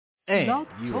And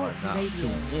you are now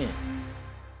tuned in.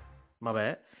 My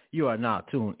bad. You are now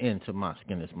tuned in to My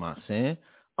Skin Is My Sin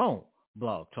on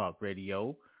Blog Talk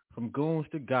Radio. From goons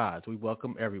to gods, we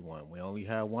welcome everyone. We only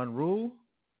have one rule,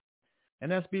 and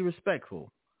that's be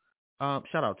respectful.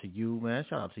 Shout out to you, man.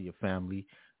 Shout out to your family.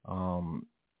 And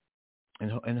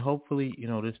hopefully, you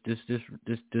know, this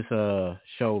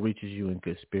show reaches you in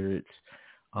good spirits.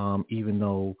 Even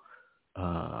though,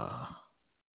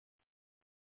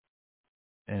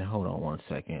 and hold on one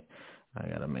second, I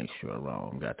gotta make sure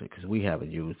Ron got it because we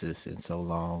haven't used this in so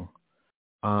long.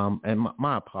 And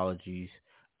my apologies.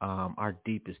 Our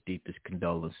deepest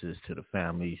condolences to the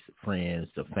families, friends,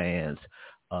 the fans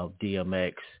of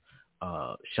DMX,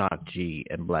 Shock G,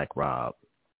 and Black Rob.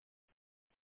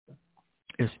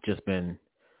 It's just been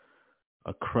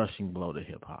a crushing blow to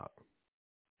hip hop.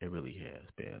 It really has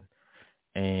been.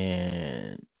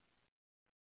 And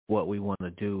what we want to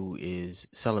do is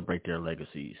celebrate their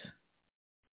legacies.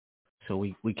 So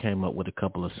we came up with a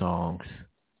couple of songs.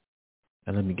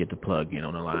 And let me get the plug in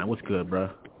on the line. What's good,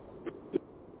 bro?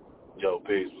 Yo,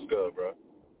 peace. What's good, bro?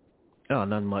 Oh,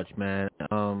 nothing much, man.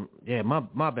 Yeah,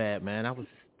 my bad, man.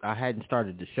 I hadn't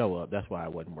started the show up. That's why I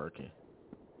wasn't working.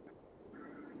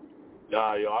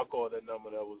 Nah, yo, I called that number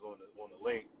that was on the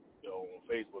link, yo, on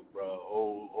Facebook, bro.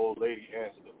 Old lady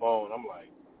answered the phone. I'm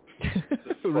like,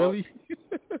 really?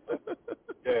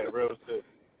 Yeah, real shit.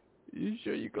 You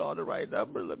sure you called the right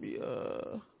number? Let me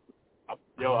I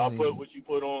put what you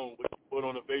put on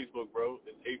the Facebook, bro.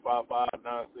 It's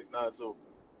 855-9692.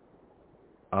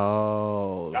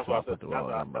 Oh, that's so why I put the wrong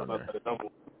number on there.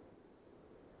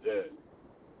 Yeah.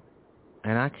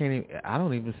 And I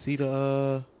don't even see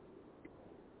the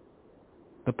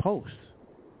post.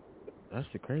 That's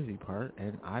the crazy part.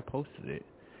 And I posted it.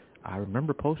 I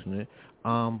remember posting it.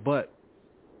 But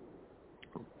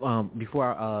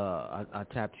before I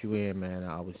tapped you in, man,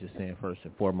 I was just saying first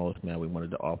and foremost, man, we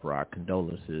wanted to offer our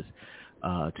condolences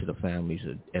to the families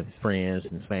and friends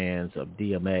and fans of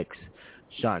DMX,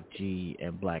 Shock G,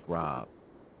 and Black Rob.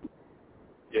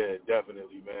 Yeah,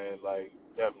 definitely, man. Like,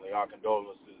 definitely our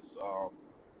condolences.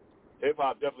 Hip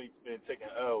hop definitely been taking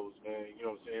L's, man. You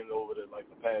know what I'm saying? Over the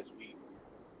past week,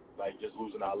 like just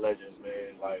losing our legends,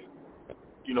 man. Like,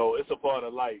 you know, it's a part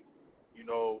of life. You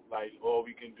know, like all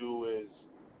we can do is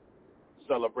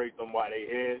celebrate them while they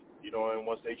here. You know, and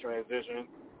once they transition,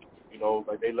 you know,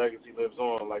 like their legacy lives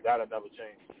on. Like that'll never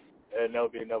change. There'll never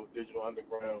be another Digital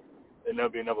Underground. There'll never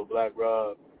be another Black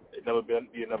Rob. There'll never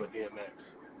be another DMX.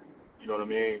 You know what I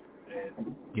mean?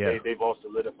 And yeah. they've all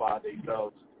solidified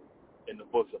themselves in the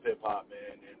books of hip hop,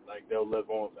 man, and like they'll live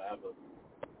on forever.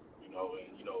 You know,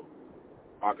 and you know,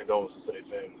 our condolences to their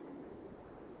family.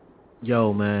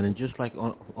 Yo, man, and just like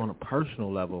on a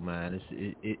personal level, man,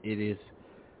 it is.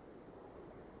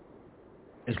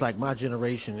 It's like my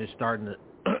generation is starting to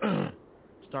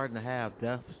have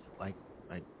deaths like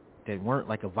they weren't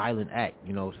like a violent act.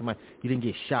 You know, somebody, you didn't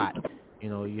get shot. You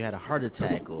know, you had a heart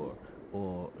attack or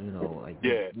you know, like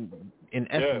in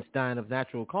essence dying of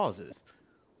natural causes.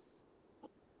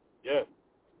 Yeah.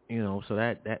 You know, so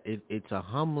it's a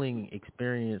humbling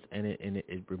experience, and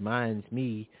it reminds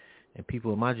me and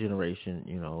people in my generation,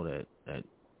 you know, that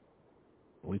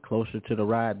we closer to the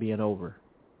ride being over.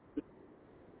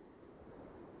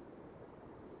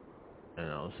 You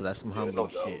know, so that's some humbling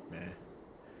shit, man.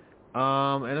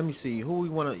 And let me see, who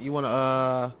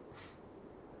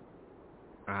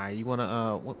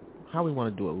how we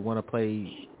wanna do it? We wanna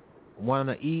play one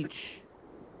of each.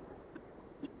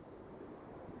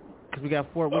 Cause we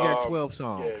got 12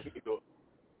 songs. Yeah, we can do it.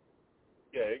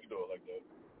 Yeah, you can do it like that.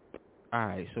 All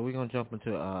right, so we're gonna jump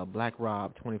into Black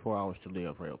Rob, 24 Hours to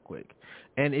Live, real quick.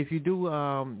 And if you do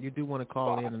want to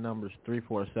call in, the number's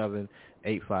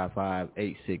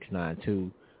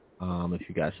 347-855-8692. If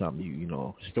you got something you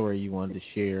know, story you wanted to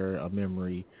share, a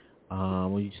memory,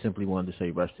 or you simply wanted to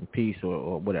say rest in peace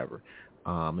or whatever,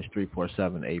 it's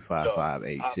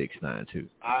 347-855-8692.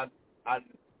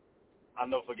 I'll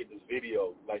never forget this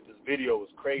video. Like, this video was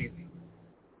crazy.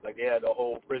 Like, they had the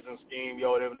whole prison scheme,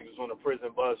 yo. Them niggas on the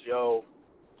prison bus, yo.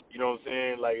 You know what I'm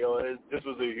saying? Like, yo, this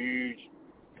was a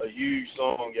huge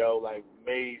song, yo. Like,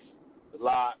 Mace,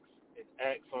 Locks, and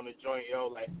X on the joint, yo.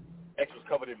 Like, X was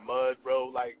covered in mud, bro.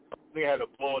 Like, he had a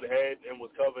bald head and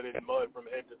was covered in mud from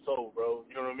head to toe, bro.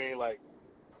 You know what I mean? Like,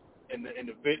 in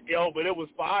the video, but it was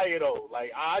fire, though.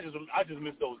 Like, I just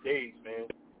miss those days, man.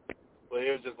 But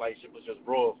it was just like, shit was just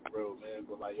raw, bro, man.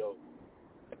 But like, yo,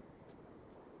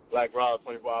 Black Rob,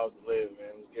 24 Hours to Live,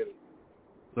 man. Let's get it.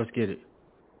 Let's get it.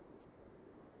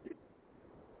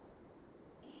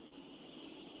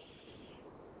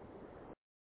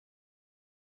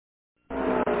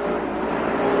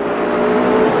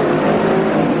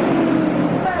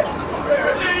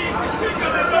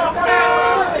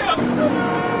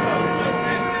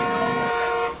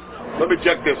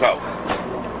 check this out.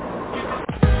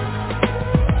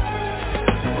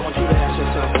 I want you to ask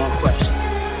yourself one question.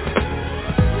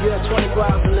 If you had 24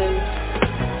 hours to live,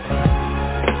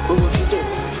 what would you do?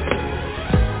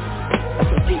 That's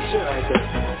some deep shit right there.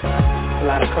 A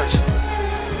lot of pressure.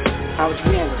 How would you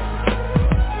handle it?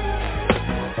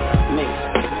 Amazing.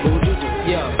 What would you do?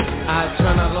 Yo, I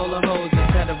turn out all the hoes and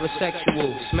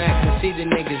heterosexual. Smack and see the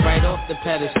niggas right off the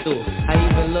pedestal. I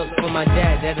even look for my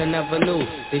dad that I never knew.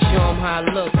 They show him how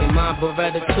I look in my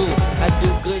Beretta too. I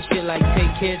do good shit like take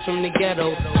kids from the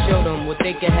ghetto. Show them what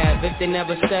they can have if they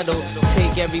never settle.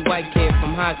 Take every white kid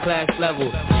from high class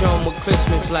level. Show them what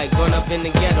Christmas like growing up in the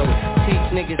ghetto.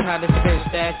 Teach niggas how to spend,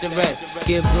 stash the rest.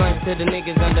 Give blunts to the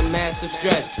niggas under massive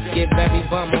stress. Give every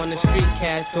bum on the street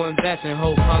cash to invest and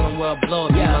hope Harlem will blow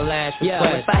up. My last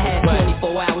request. If I had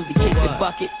 24 hours to kick the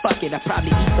bucket, fuck it, I'd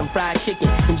probably eat some fried chicken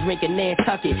and drink a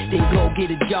Nantucket. Then go get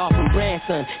a job from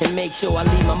Branson and make sure I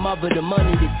leave my mother the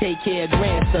money to take care of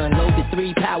grandson. Load the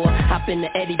 3 power, hop in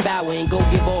the Eddie Bauer and go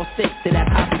give all 6 to that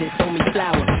poppy that sold me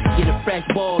flour. Get a fresh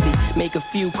baldy, make a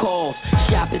few calls,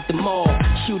 shop at the mall,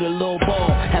 shoot a little ball,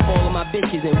 have all of my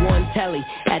bitches in one telly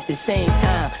at the same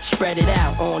time, spread it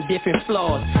out on different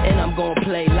floors, and I'm gonna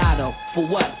play lotto. For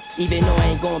what? Even though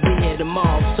I ain't gonna be here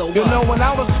tomorrow, so what? You know when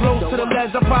I was close to the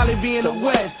ledge, I'd probably be in the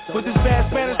West with this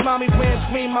bad Spanish mommy playing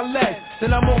Scream My Legs.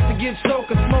 Then I'm off to get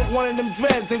stoked and smoke one of them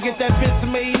dreads and get that bitch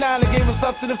from 89 and gave us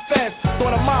up to the feds.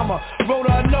 Thought her mama wrote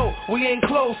her a note, we ain't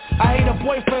close. I hate her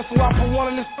boyfriend, so I put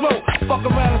one in his throat. Fuck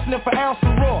around and sniff an ounce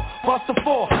of raw, bust a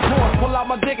 4, pull out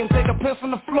my dick and take a piss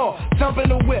on the floor. Jump in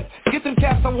the whip, get them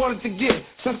cats I wanted to get.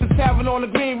 Since the tavern on the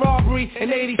Green robbery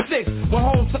in 86, went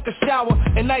home, took a shower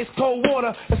in nice cold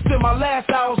water and spent my last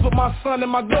hours with my son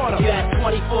and my daughter. You had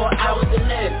 24 hours to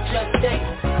live, just think.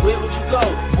 Where would you go?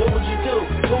 What would you do?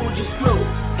 Who would you screw?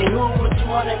 And who would you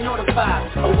want to notify?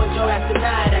 Or would your ass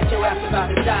deny that your ass about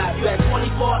to die? You had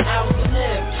 24 hours to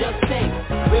live, just think.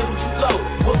 Where would you go?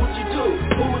 What would you do?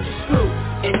 Who would you screw?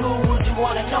 And who would you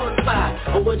want to notify?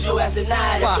 Or would your ass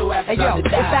deny that your ass about to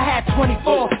die? If I had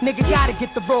 24, nigga gotta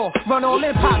get the raw. Run all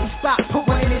in, pop and stop, put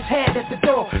one in his head at the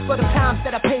door. For the times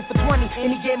that I paid for 20 and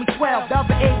he gave me 12. The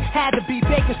other 8 had to be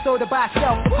baking soda by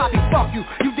itself. So poppy, fuck you,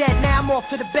 you dead now, I'm off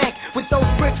to the bank with those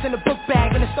bricks in the book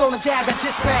bag and a stolen jag I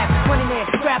just grabbed. Went in there,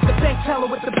 grabbed the bank teller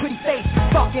with the pretty face.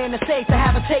 Fuck in the safe to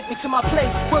have her take me to my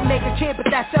place. Would make a kid, but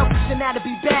that's selfish and that'd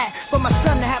be bad. For my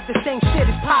son to have the same shit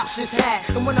his pops just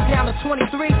had. And when I'm down to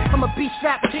 23, I'ma be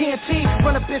strapped to TNT,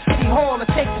 run up in City Hall and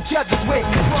take the judges with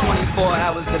me. 24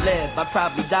 hours to live, I'd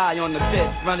probably die on the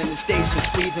 5th, running the station,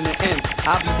 squeezing the end.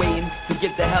 I'll be waiting to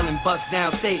get the hell and bust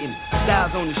down Satan.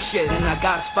 Styles on the shit and I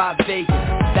got a spot vacant.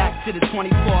 Back to the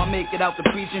 24, I'll make it out the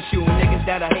preaching, shooting niggas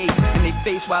that I hate in they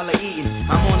face while they're eating.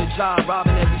 I'm on the job,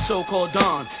 robbing every so-called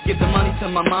dawn. Give the money to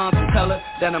my mom and tell her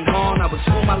that I'm gone. I would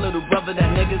school my little brother that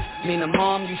niggas mean I'm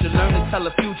harmed. You should learn to tell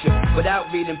the future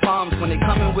without reading palms. When they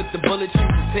coming with the bullets, you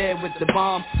prepare with the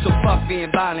bomb. So fuck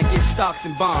being violent, get stocks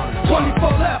and bonds.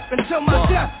 24 left until my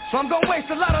death, so I'm gonna waste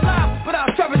a lot of lives, but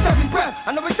I'll cherish every breath.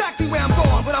 I know exactly where I'm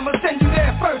going, but I'ma send you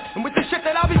there first. And with the shit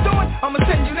that I'll be doing, I'ma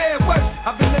send you there worse.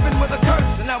 I've been living with a curse,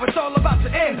 and now it's all about to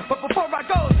end. But before I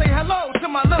go, say hello to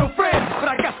my little friend. But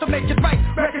I got to make it right,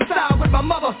 reconcile with my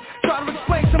mother. Try to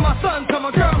explain to my son, tell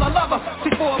my girl I love her. She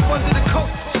fall up under the coat,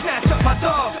 snatch up my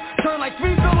dog. Turn like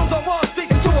 3 villains on Wall Street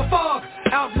into a fog.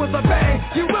 Out with a bang,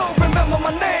 you will remember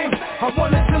my name. I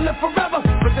wanted to live forever,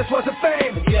 but this wasn't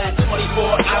fame. You had 24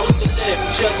 hours to live,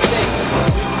 just think.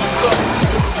 Where would you go? What would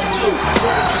you do?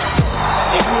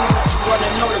 And who would you want to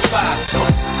notify?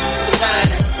 The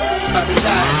 9, about to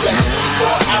die. You had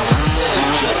 24 hours to live,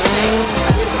 just think.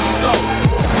 Where would you go?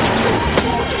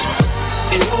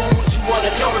 And who would you want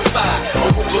to notify?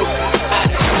 Or would you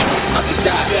about to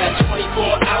die? You had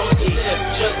 24 hours to live,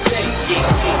 just think.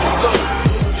 Where would you go?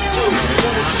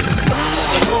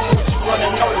 And who would you want to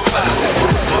notify?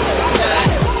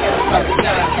 About to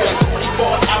die, you have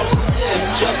 24 hours to live,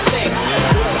 just think. Where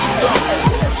would you go?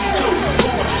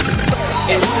 What would you do?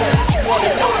 And who would you want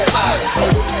to notify?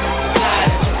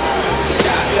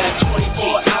 You have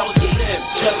 24 hours to live,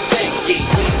 just think.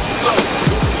 Where would you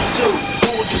go?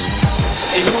 What would you do?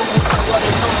 And who would you want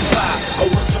to notify?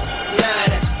 Or would you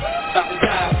about to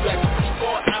die, you have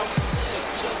 24 hours to live,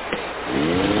 just think.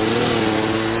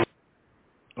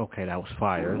 Okay, that was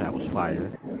fire. That was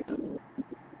fire.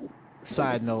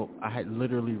 Side note, I had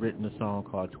literally written a song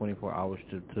called 24 Hours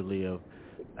to Live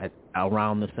at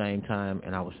around the same time,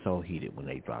 and I was so heated when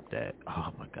they dropped that.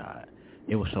 Oh, my God.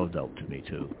 It was so dope to me,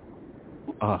 too.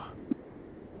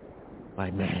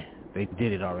 Like, man, they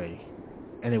did it already,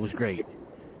 and it was great.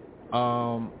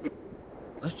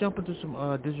 Let's jump into some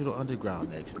Digital Underground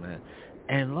next, man.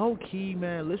 And low key,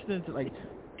 man, listening to like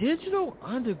Digital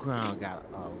Underground got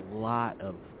a lot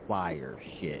of fire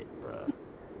shit, bro.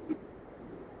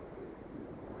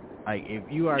 Like if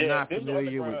you are not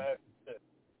familiar with,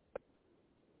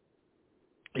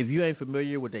 if you ain't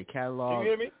familiar with their catalog, can you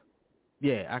hear me?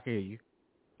 Yeah, I can hear you.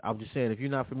 I'm just saying, if you're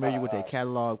not familiar with their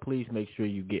catalog, please make sure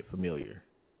you get familiar.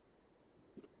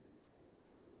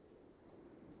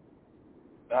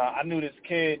 I knew this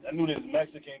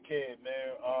Mexican kid,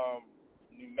 man,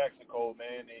 New Mexico,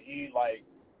 man, and he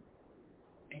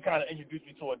kind of introduced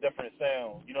me to a different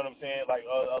sound. You know what I'm saying? Like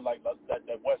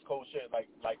that West Coast shit, like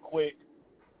Quick.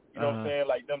 You know what I'm saying?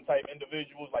 Like them type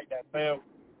individuals, like that sound.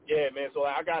 Yeah, man. So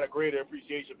I got a greater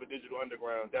appreciation for Digital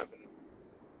Underground, definitely.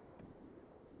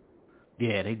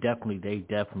 Yeah, they definitely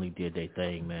did their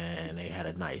thing, man. And they had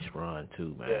a nice run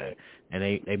too, man. Yeah. And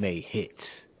they made hits.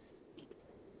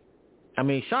 I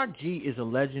mean, Shock G is a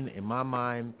legend in my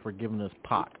mind for giving us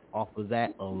pop off of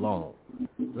that alone.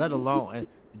 Let alone, and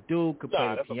the dude could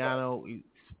play the piano. He's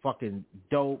fucking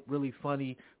dope, really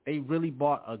funny. They really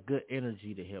brought a good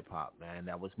energy to hip hop, man.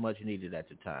 That was much needed at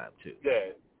the time too.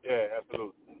 Yeah,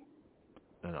 absolutely.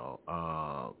 You know,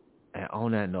 and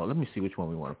on that note, let me see which one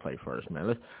we want to play first,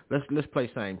 man. Let's play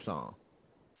same song.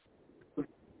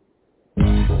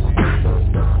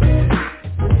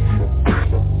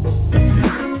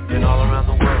 And all around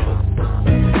the world.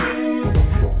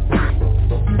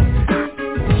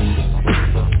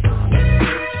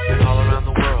 And all around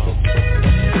the world.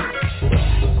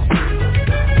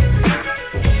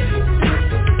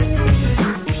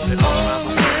 And all around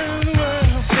the world.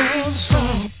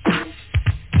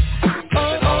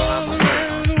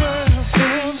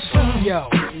 Yo,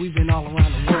 we've been all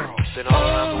around the world. Been all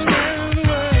around the world.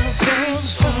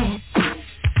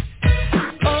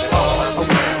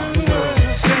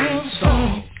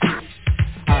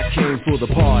 For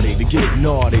the party, to get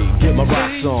naughty, get my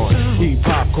rocks on, eat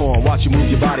popcorn, watch you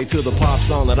move your body to the pop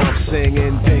song that I'm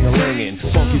singing, ding-a-linging,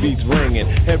 funky beats ringing,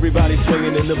 everybody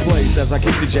swinging in the place as I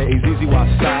kick the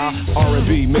J-A-Z-Z-Y style,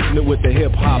 R&B, mixing it with the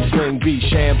hip-hop swing beat,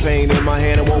 champagne in my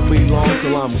hand, it won't be long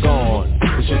till I'm gone,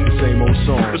 it's just the same old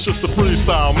song. It's just a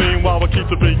freestyle, meanwhile I keep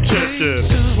the beat kicking,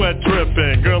 sweat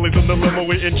dripping, girlies in the limo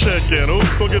eating chicken,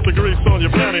 oops, go get the grease on your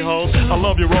pantyhose, I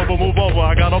love you, Rover, move over,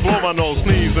 I gotta blow my nose,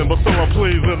 sneezing, but still I'm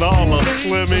pleasing, all of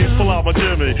Slimmies, pull out my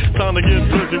Jimmy. Time to get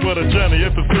busy with a Jenny.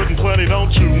 If it's good and plenty,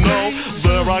 don't you know?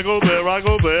 There I go, there I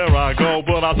go, there I go.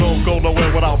 But I don't go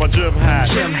nowhere without my gym hat.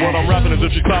 What I'm rapping is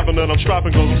if she's clapping, then I'm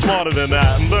strapping, cause I'm smarter than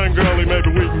that. And then, girlie, maybe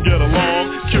we can get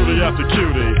along. Cutie after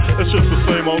cutie, it's just the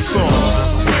same old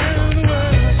song.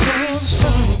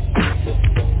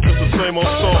 It's the same old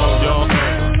song, y'all.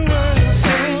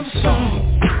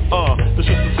 It's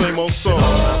just the same old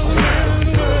song.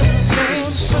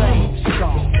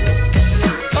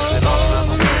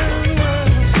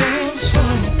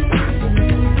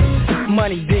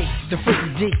 Money big, the freaky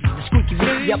dicky, the squeaky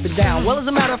wicky up and down. Well, as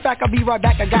a matter of fact, I'll be right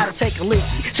back, I gotta take a leak.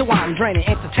 So I'm draining,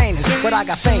 entertaining, but I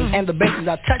got fame, and the bases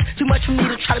I touch, too much for me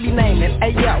to try to be naming.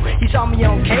 Hey yo, he saw me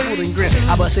on cable and grin,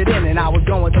 I busted in and I was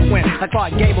going to win. Like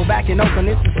Clark Gable back in Oakland,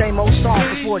 it's the same old song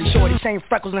for 40 shorty, same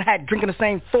freckles and hat, drinking the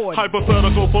same 40.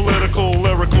 Hypothetical, political,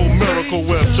 lyrical, miracle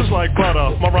whip, just like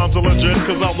butter. My rhymes are legit,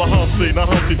 cause I'm the Humpty, not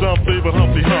Humpty Dumpty, but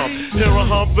Humpty Hump. Here a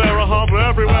hump, there a hump,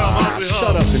 everywhere I'm Humpty Hump.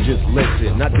 Shut up and just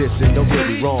listen, not dissing, don't get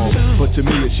me wrong, but to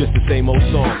me it's just the same old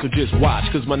song, so just watch,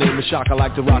 cause my name is Shock, I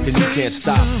like to rock and you can't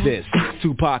stop this.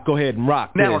 Tupac, go ahead and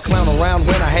rock this. Now I clown around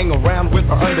when I hang around with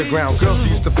the underground. Girls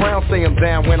used to frown, say I'm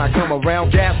down when I come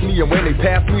around. Gas me, and when they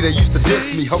pass me, they used to diss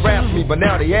me, harass me, but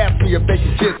now they ask me if they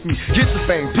can kiss me. Get the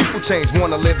fame, people change,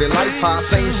 wanna live their life high.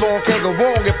 Same song can't go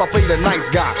wrong if I play the nice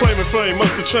guy. Claiming fame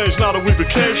must have changed now that we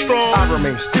became strong. I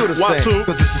remain still the same,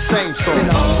 cause it's the same song.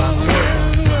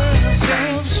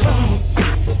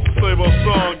 Same old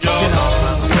song, y'all.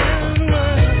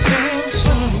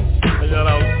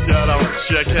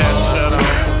 Check out, shout out.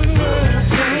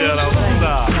 Shout out,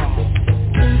 stop.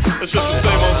 It's just the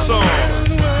same old song.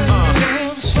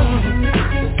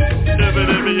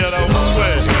 Ibby, you know,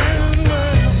 sweat.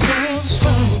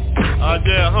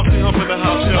 Yeah, Humpty Hump in the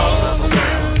house, y'all.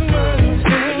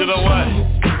 And you know what?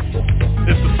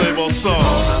 It's the same old song.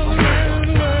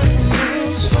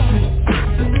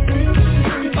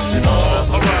 All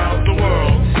around the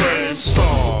world, same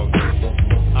song.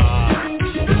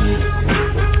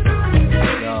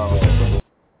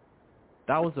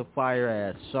 That was a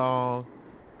fire-ass song.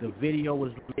 The video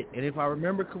was lit. And if I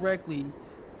remember correctly,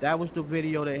 that was the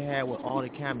video they had with all the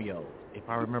cameos, if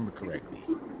I remember correctly.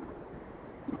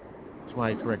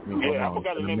 Somebody correct me if I'm wrong. I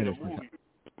forgot the name of the movie.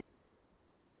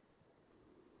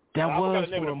 That was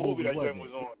the name of the movie that Jim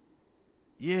was on.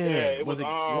 it was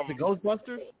it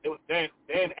Ghostbusters? It was Dan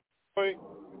Aykroyd.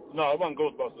 No, it wasn't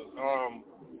Ghostbusters.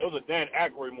 It was a Dan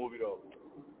Aykroyd movie though.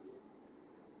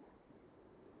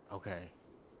 Okay.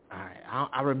 All right.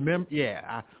 I remember.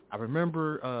 Yeah, I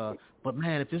remember. But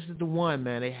man, if this is the one,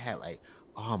 man, they had like,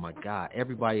 oh my God,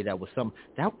 everybody that was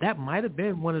that might have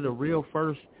been one of the real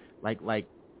first like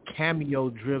cameo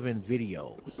driven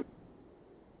videos.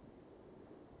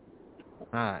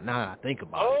 Now I think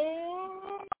about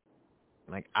it.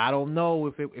 Like, I don't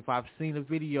know if I've seen a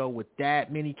video with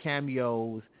that many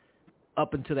cameos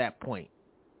up until that point.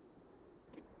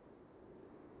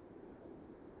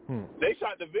 They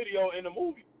shot the video in the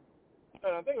movie.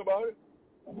 And I think about it.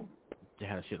 They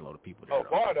had a shitload of people there. Oh,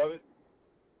 part of it.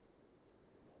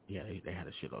 Yeah, they had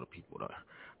a shitload of people there.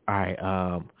 All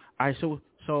right.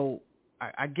 So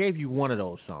I gave you one of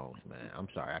those songs, man. I'm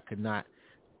sorry, I could not.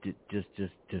 Just.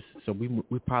 So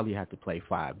we probably have to play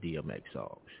 5 DMX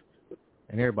songs,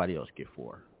 and everybody else get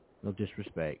 4. No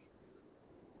disrespect,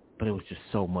 but it was just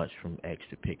so much from X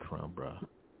to pick from, bro.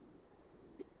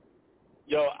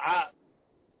 Yo, I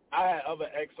had other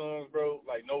X songs, bro.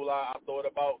 Like, no lie, I thought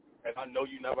about, and I know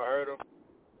you never heard them.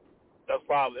 That's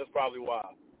probably why.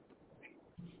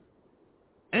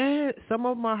 And some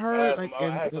of them I heard,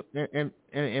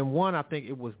 and one, I think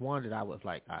it was one that I was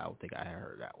like, I don't think I had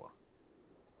heard that one.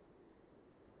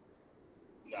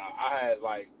 Nah, I had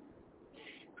I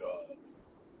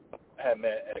had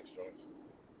mad X songs.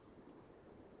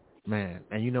 Man,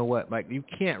 and you know what? Like, you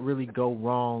can't really go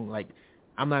wrong. Like,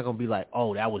 I'm not gonna be like,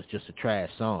 oh, that was just a trash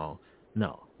song.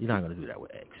 No, you're not gonna do that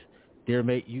with X.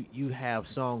 You have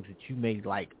songs that you may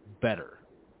like better.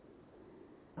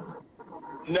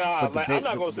 Nah, like, I'm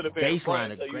not gonna sit up here and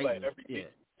front and tell you like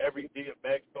every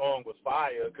DMX song was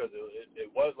fire, because it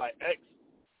was like X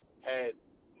had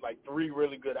like 3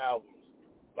 really good albums,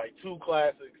 like 2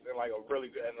 classics and like a really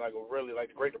good like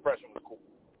the Great Depression was cool.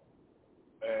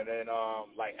 And then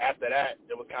like after that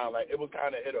it was kind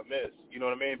of hit or miss, you know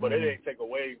what I mean? But it didn't take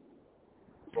away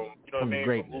from, you know what I mean,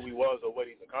 greatness. from who he was or what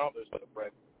he's accomplished for the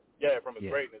friend. Yeah, from his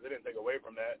greatness. It didn't take away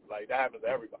from that. Like, that happens to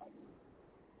everybody.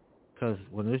 Because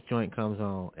when this joint comes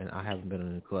on, and I haven't been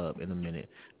in the club in a minute,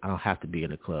 I don't have to be in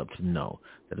the club to know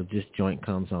that if this joint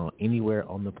comes on anywhere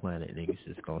on the planet, niggas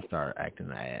is going to start acting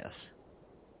the ass.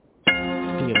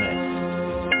 DMX.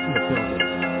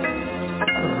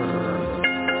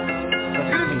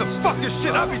 This is the fucking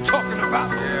shit I be talking about.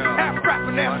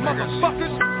 Half-rapping ass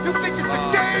motherfuckers. You think it's a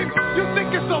game? You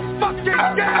think it's a fucking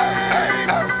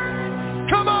game?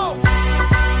 Come on.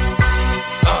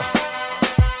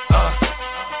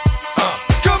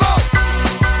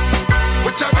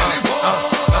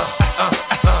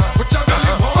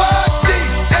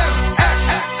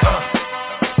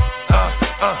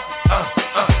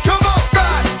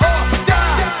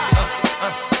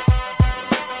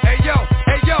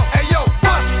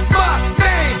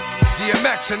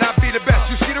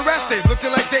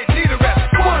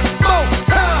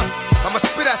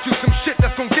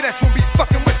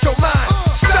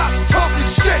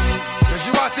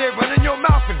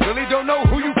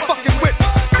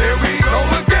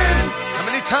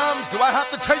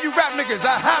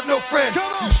 I have no friends. You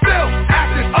still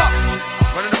acting up,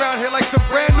 running around here like some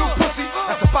brand new pussy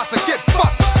that's about to get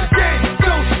fucked. The game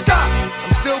don't stop.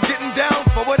 I'm still getting down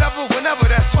for whatever, whenever.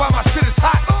 That's why my shit is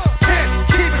hot. Can't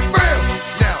keep it real.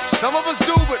 Now, some of us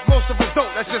do, but most of us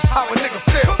don't. That's just how a nigga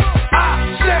feel.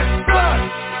 I shed blood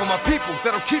for my people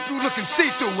that'll keep you looking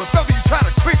see-through if ever you try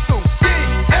to creep through.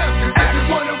 DMX,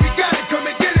 everyone that we got it, come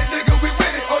and get it, nigga. We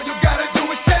win it. All you gotta do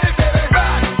is set it, baby.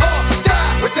 Ride or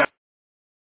die with that.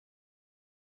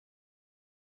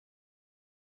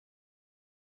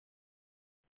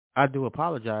 I do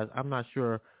apologize. I'm not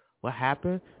sure what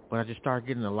happened, but I just started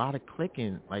getting a lot of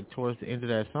clicking like towards the end of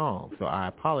that song. So I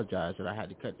apologize that I had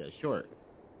to cut that short.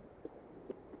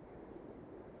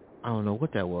 I don't know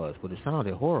what that was, but it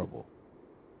sounded horrible.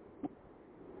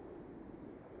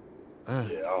 Yeah, I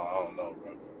don't know,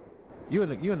 bro. You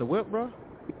in the whip, bro?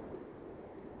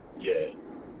 Yeah.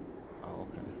 Oh,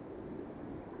 okay.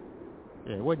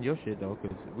 Yeah, it wasn't your shit though,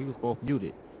 because we was both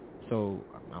muted. So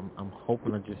I'm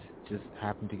hoping I just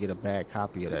happened to get a bad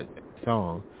copy of that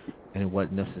song, and it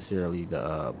wasn't necessarily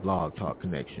the Blog Talk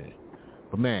connection.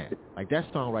 But man, like that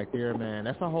song right there, man,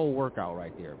 that's a whole workout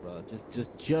right there, bro.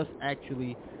 Just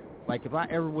actually, like if I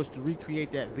ever was to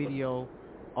recreate that video,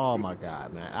 oh my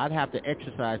God, man, I'd have to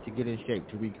exercise to get in shape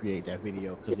to recreate that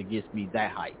video because it gets me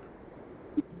that hype.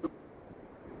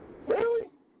 Really?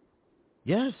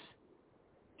 Yes.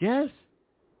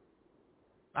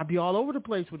 I'd be all over the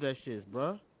place with that shit,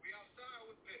 bro.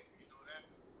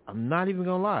 I'm not even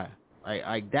gonna lie.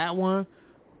 Like that one,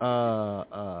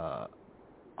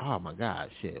 oh my God,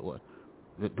 shit, what?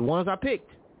 The ones I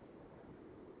picked.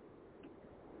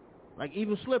 Like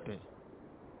even Slippin'.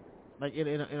 Like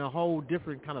in a whole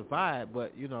different kind of vibe,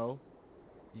 but you know,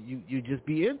 you just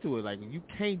be into it. Like you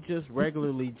can't just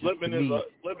regularly just Slippin'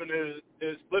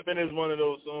 is one of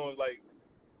those songs like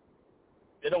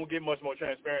it don't get much more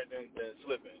transparent than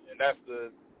Slippin', and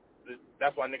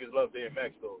that's why niggas love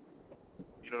DMX though.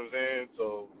 You know what I'm saying?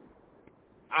 So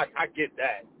I get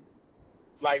that.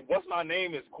 Like What's My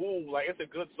Name is cool. Like it's a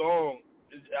good song.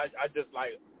 I just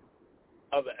like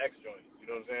other X joints. You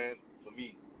know what I'm saying? For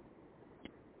me.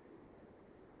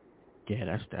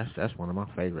 Yeah, that's one of my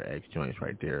favorite X joints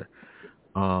right there.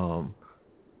 And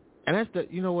that's the,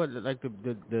 you know what, like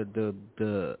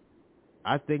the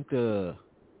I think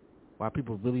why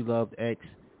people really loved X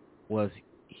was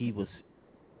he was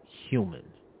human.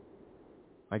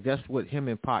 Like that's what him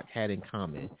and Pac had in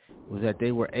common, was that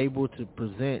they were able to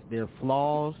present their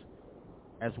flaws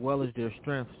as well as their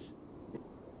strengths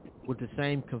with the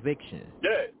same conviction.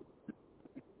 Yeah.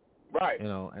 Right. You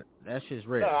know, that's just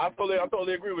rare. No, I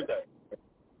totally agree with that.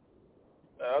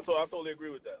 I totally agree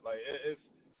with that. Like it's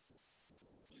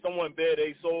someone bare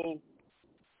they soul,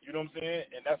 you know what I'm saying?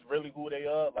 And that's really who they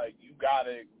are. Like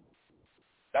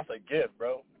that's a gift,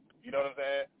 bro. You know what I'm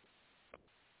saying?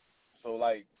 So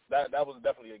like that was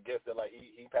definitely a gift that like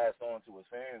he passed on to his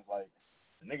fans. Like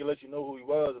the nigga let you know who he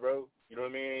was, bro. You know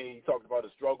what I mean? He talked about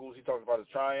his struggles, he talked about his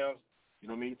triumphs, you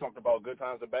know what I mean? He talked about good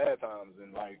times and bad times,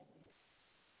 and like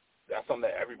that's something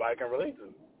that everybody can relate to.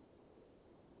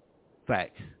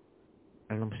 Facts.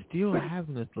 And I'm still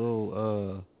having this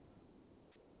little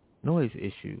noise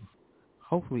issue.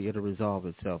 Hopefully it'll resolve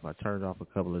itself. I turned off a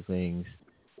couple of things.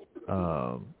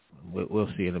 We'll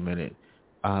see in a minute.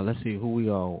 Let's see who we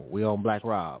on. We on Black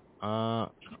Rob. Oh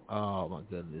my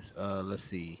goodness. Let's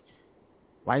see.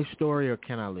 Life Story or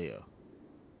Can I Live?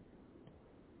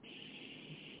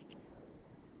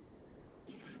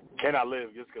 Can I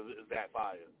Live, just because it's that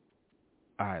fire.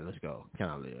 All right, let's go. Can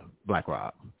I Live? Black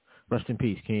Rob. Rest in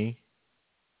peace, King.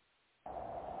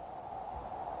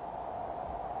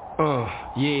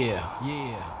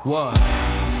 Yeah. What?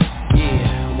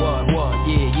 Yeah. What?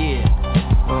 Yeah.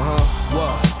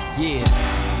 What?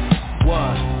 Yeah.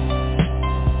 What?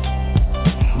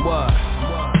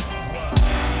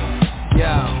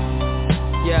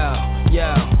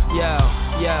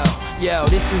 Yo,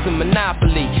 this is a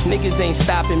monopoly. Niggas ain't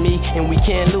stopping me, and we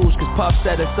can't lose, cause Puff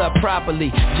set us up properly.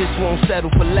 Just won't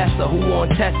settle for lesser, who won't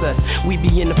test us? We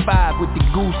be in the 5 with the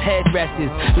goose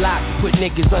headrests. Locks put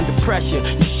niggas under pressure,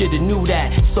 you shoulda knew that.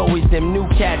 It's always them new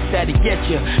cats that'll get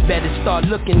you. Better start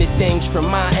looking at things from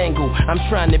my angle. I'm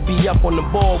trying to be up on the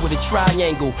ball with a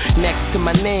triangle next to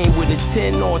my name with a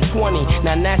 10 or 20.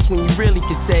 Now that's when you really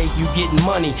can say you getting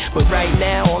money. But right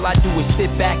now, all I do is sit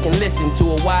back and listen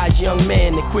to a wise young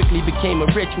man that quickly became a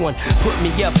rich one. Put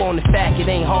me up on the fact it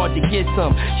ain't hard to get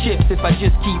some chips if I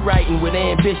just keep writing with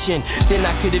ambition. Then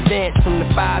I could advance from the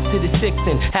 5 to the 6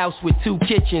 and house with 2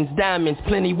 kitchens, diamonds,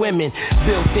 plenty women,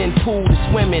 built-in pool to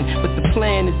swim in. But the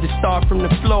plan is to start from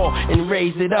the floor and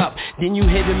raise it up. Then you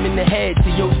hit him in the head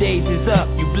till your days is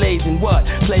up. You blazing what?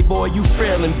 Playboy, you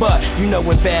frailing, but you know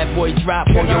when bad boy drop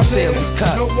or your sales is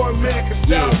cut. No one man can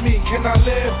stop me. Can I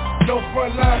live? No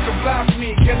front line can block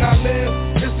me. Can I live?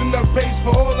 It's enough base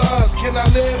for all of us. Can I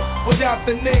live without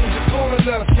the names you're calling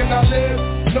us? Can I live?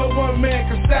 No one man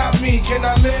can stop me. Can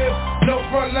I live? No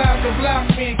front line can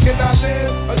block me. Can I live?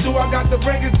 Or do I got the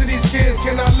breakers to these kids?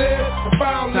 Can I live? If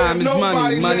I don't Time live, is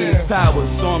nobody money live. is power,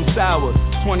 so I'm sour.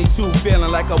 22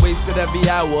 feeling like I wasted every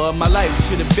hour of my life.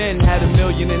 Should've been had a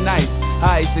million a night.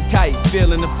 High as a kite,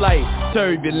 feeling the flight.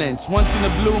 Turbulence, once in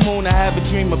a blue moon I have a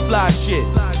dream of fly shit.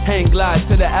 Hang glide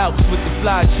to the Alps with the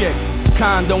fly chick.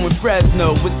 Condo in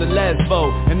Fresno with the lesbo.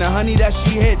 And the honey that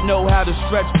she hit know how to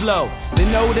stretch flow. They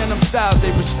know that I'm styles, they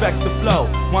respect the flow.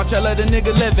 Watch I let a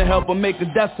nigga live and help him make a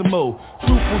decimal.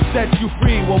 Truth will set you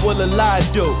free, what will a lie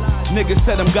do? Niggas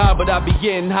said I'm God, but I be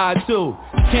getting high too.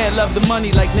 Can't love the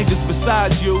money like niggas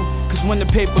besides you. Cause when the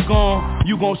paper gone,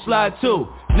 you gon' slide too.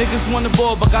 Niggas wanna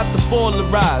ball but got the fall to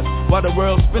rise. While the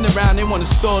world spin around, they wanna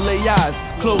stall their eyes.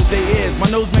 Close their ears, my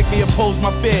nose make me oppose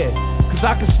my fear. Cause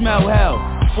I can smell hell.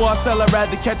 Before I sell, I'd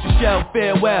rather catch a shell,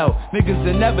 farewell. Niggas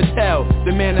that never tell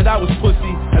the man that I was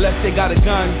pussy, unless they got a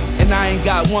gun, and I ain't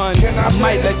got one. I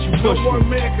might let you push me. No one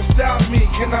man can stop me.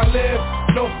 Can I live?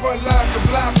 No front line can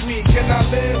block me. Can I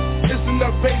live? It's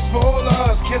enough base for all of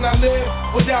us. Can I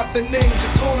live without the names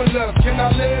you're calling us? Can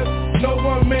I live? No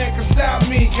one man can stop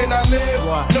me. Can I live?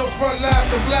 What? No front line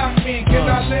to block me. Can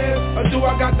I live? Or do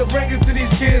I got to bring it to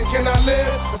these kids? Can I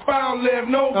live? If I don't live,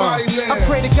 nobody lives. I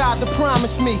pray to God to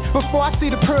promise me before I see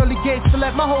the pearly gates to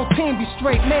let my whole team be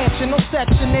straight. Mansion, no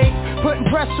section 8. Putting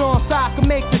pressure on so I can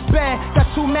make this bad. Got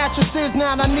 2 mattresses,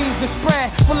 now I need to spread.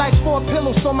 For like 4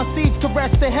 pillows so my seeds can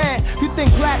rest their head. You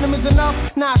think platinum is enough?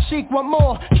 Nah, chic want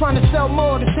more. Trying to sell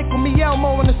more to tickle me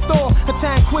Elmo in the store.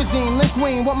 Italian cuisine,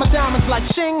 linguine, want my diamonds like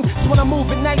shing. So when I move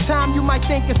at nighttime, you might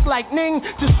think it's like Ning.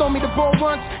 Just throw me the ball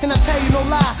once, and I tell you no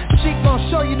lie. Chic gon'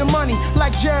 show you the money,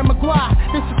 like Jerry Maguire.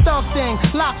 It's a thug thing,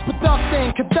 locks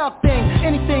producting, conducting.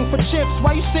 Anything for chips,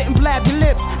 while you sit and blab your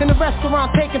lips. In the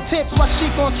restaurant taking tips, while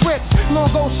Chic on trips.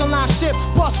 Long ocean line ships,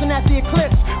 busting at the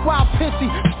eclipse. Wild pissy,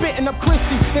 spitting up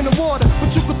Chrissy in the water.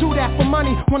 But you could do that for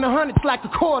money, when 100's like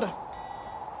a quarter.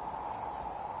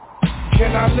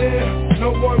 Can I live?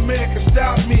 No one man can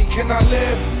stop me. Can I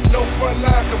live? No front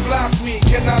line can block me.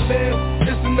 Can I live?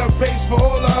 It's enough base for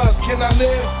all of us. Can I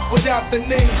live? Without the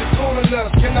names you're calling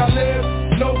us. Can I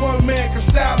live? No one man can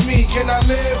stop me. Can I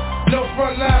live? No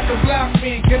front line can block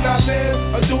me. Can I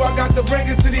live? Or do I got to bring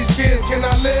it to these kids? Can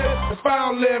I live? If I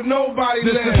don't live, nobody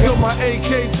lives. This is still my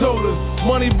AK toters,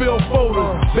 money bill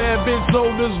folders, bad bitch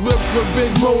loaders, whips with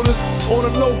big motors. On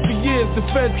the low for years, the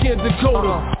feds can't decode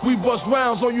us. We bust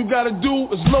rounds, all you gotta do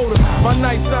is load us. My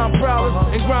nighttime prowess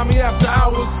and grimy after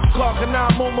hours. Clark and I,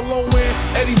 Mo Malone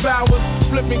and Eddie Bowers.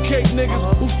 Flipping cake niggas,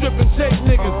 who stripping tape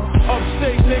niggas.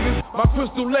 Upstate niggas, my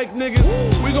Crystal Lake niggas.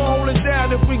 We gon' hold it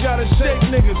down if we gotta shake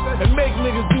niggas. And make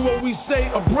niggas do what we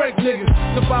say or break niggas.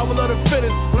 Survival of the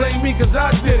fittest, blame me cause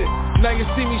I did it. Now you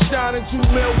see me shining, 2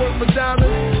 mil worth for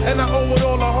diamonds. And I owe it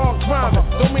all to hard climbing.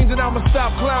 Don't mean that I'ma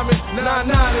stop climbing.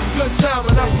 9-9 is good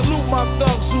timing. I salute my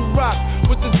thugs who rock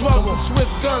with the drugs and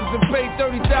Swiss guns and pay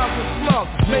 30,000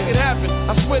 slugs. Make it happen.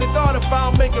 I swear to God if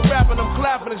I don't make it rapping, I'm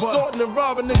clapping, extorting and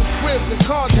robbing niggas' cribs and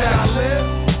cars. Can I live?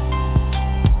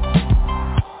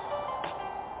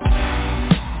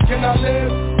 Can I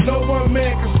live? No one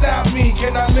man can stop me.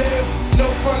 Can I live?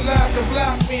 No front line can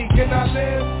block me. Can I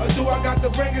live? Or do I got to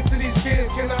bring it to these kids?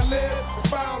 Can I live?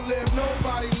 If I don't live,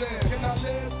 nobody lives. Can I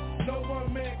live? No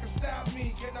one man can stop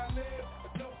me. Can I live?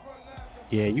 No front line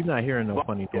can... Yeah, you're not hearing no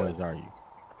funny noise, are you?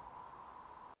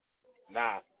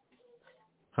 Nah.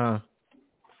 Huh?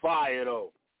 Fire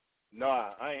though.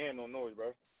 Nah, I ain't hearing no noise,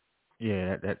 bro.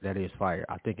 Yeah, that is fire.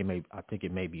 I think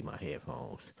it may be my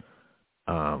headphones.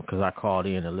 Because I called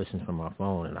in to listen from my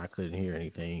phone and I couldn't hear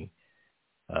anything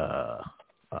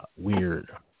weird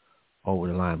over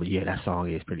the line. But yeah, that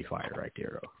song is pretty fire right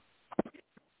there, though.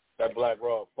 That Black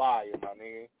Raw fire, my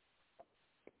nigga.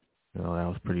 You know, that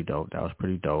was pretty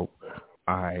dope.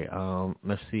 All right,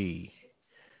 let's see.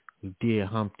 We did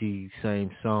Humpty,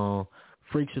 same song.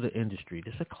 Freaks of the Industry.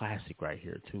 This is a classic right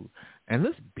here, too. And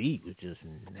this beat was just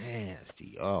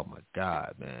nasty. Oh, my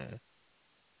God, man.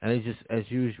 And it just, as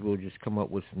usual, just come up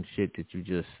with some shit that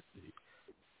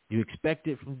you expect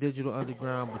it from Digital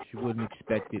Underground, but you wouldn't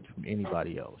expect it from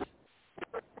anybody else.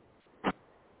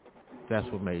 That's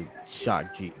what made Shock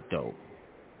G dope.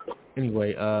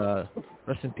 Anyway,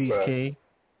 rest in peace, King.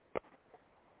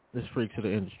 This Freaks of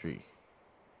the Industry.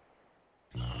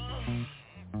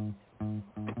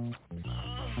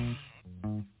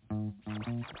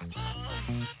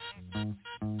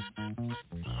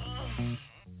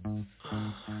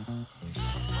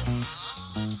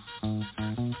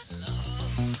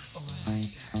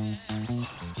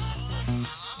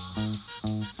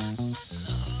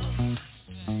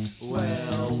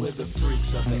 Well, we're the freaks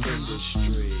of the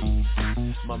industry.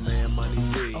 My man Money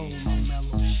B. Oh, my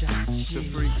mellow shot.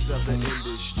 The freaks of the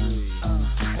industry.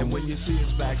 And when you see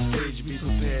us backstage, be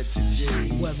prepared to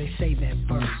G. Well, they say that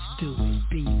birds do it,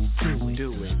 bees do it.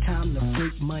 Do it. Time to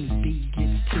freak, Money B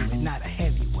gets to it. Not a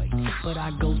heavyweight, but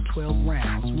I go 12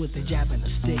 rounds with a jab and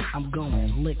a stick. I'm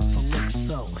going lick for lick,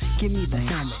 so give me the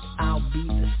helmet. I'll be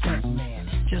the stunt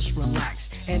man. Just relax.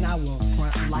 And I won't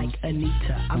front like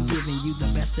Anita. I'm giving you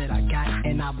the best that I got,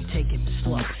 and I'll be taking it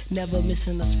slow. Never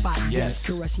missing a spot, yes.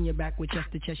 Caressing your back with chest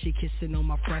to chest, you kissing on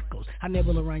my freckles. I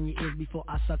nibble around your ears before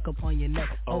I suck upon your neck.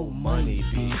 Oh, Money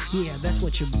B. Yeah, that's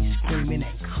what you'll be screaming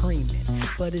and creaming.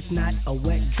 But it's not a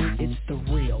wet dream, it's the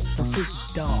real. The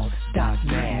freak dog, Doc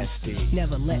Nasty.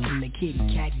 Never letting the kitty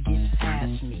cat get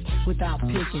past me without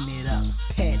picking it up,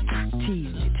 petting it,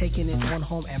 teasing it, taking it on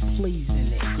home and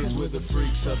pleasing it. Cause we're the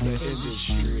freaks of the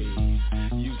industry.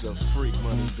 You's a freak,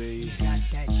 Money B. Got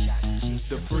that shot, G.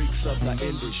 The freaks of the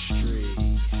industry.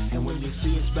 And when you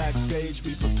see us backstage,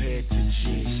 be prepared to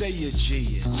G. Say you're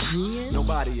G'ing.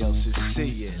 Nobody else is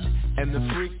seeing. And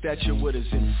the freak that you're with is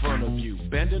fingers in front of you,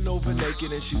 bending over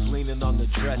naked and she's leaning on the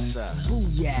dresser.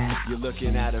 Booyah. You're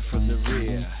looking at her from the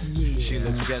rear. Yeah. She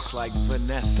looks just like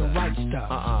Vanessa. The right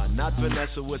stuff. Not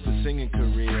Vanessa with the singing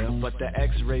career, but the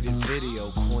X-rated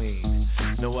video queen.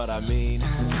 Know what I mean?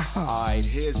 Alright,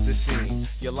 here's the scene.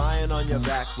 You're lying on your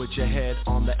back with your head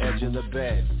on the edge of the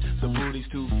bed. The booty's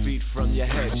 2 feet from your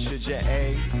head. Should you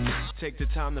A, take the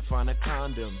time to find a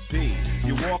condom? B,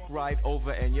 you walk right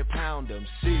over and you pound them.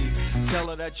 C, tell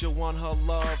her that you want her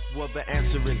love. Well, the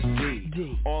answer is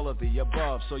D. All of the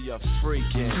above, so you're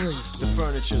freaking. The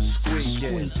furniture's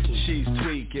squeaking. She's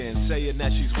tweaking, saying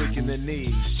that she's weak in the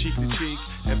knees. Cheek to cheek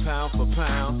and pound for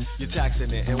pound. You're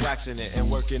taxing it and waxing it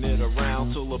and working it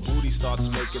around till the booty starts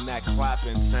making that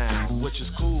clapping sound. Which is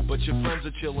cool, but your friends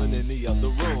are chilling in the other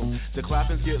room. The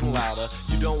clapping's getting louder.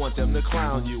 You don't want them to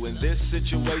clown you. In this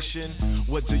situation,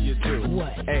 what do you do?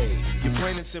 What? A, you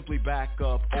plain and simply back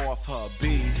up off her. B,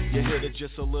 you hit it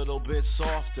just a little bit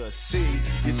softer. C,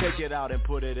 you take it out and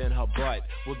put it in her butt.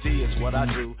 Well, D is what I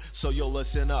do, so yo,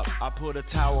 listen up. I put a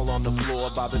towel on the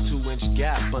floor by the 2-inch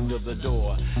gap under the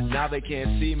door. Now they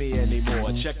can't see me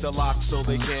anymore. Check the lock so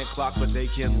they can't clock, but they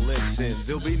can listen.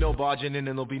 There'll be no barging in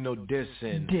and there'll be no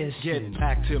dissing. Get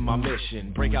back to my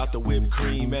mission. Break out the whipped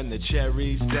cream and the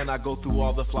cherries. Then I go through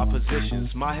all the fly positions.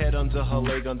 My head under her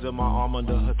leg, under my arm,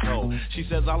 under her toe. She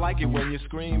says, I like it when you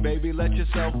scream, baby, let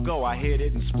yourself go. I hit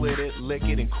it and split it, lick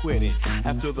it and quit it.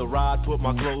 After the ride, put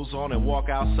my clothes on and walk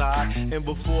outside. And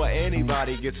before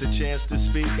anybody gets a chance to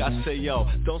speak, I say, yo,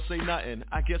 don't say nothing,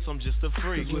 I guess I'm just a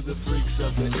freak. We're the freaks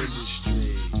of the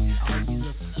industry.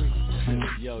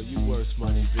 Yo, you worse,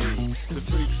 Money B. The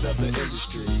freaks of the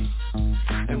industry.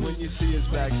 And when you see us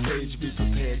backstage, be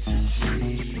prepared to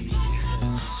G.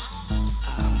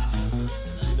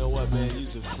 You know what, man,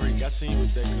 you's a freak. I seen you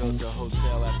with that girl at the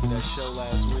hotel after that show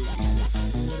last week.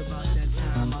 What about that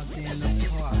time out there in the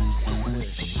park?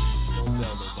 Don't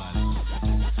tell nobody.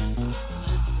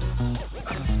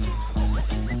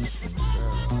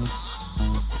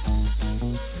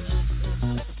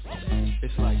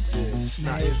 It's like this.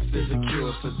 Now if there's a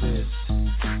cure for this,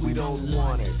 we don't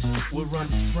want it, we'll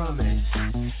run from it.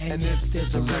 And if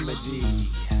there's a remedy,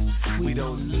 we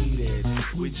don't need it,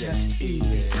 we just eat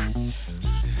it.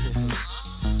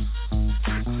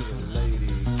 To the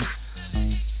ladies,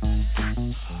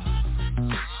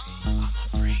 I'm a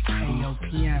freak. Hey yo,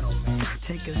 piano man,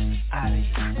 take us out of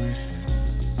here.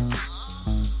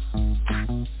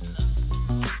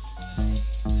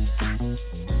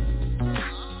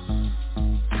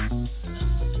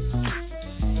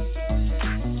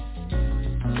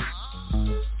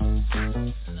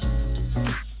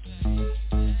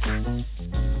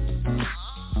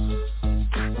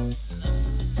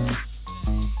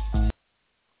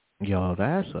 Yo,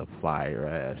 that's a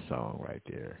fire-ass song right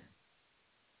there.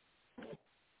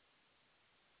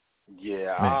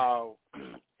 Yeah,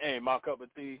 ain't my cup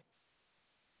of tea.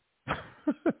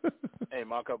 Ain't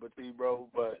my cup of tea, bro,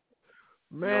 but...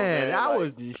 Man, you know, that like,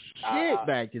 was the shit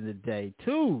back in the day,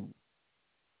 too.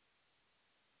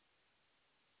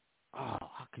 Oh,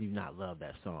 how can you not love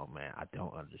that song, man? I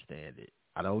don't understand it.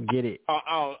 I don't get it.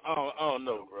 I don't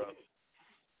know, bro.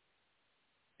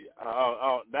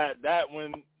 That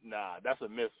one, nah, that's a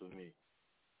miss for me.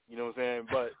 You know what I'm saying?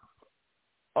 But,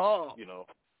 you know.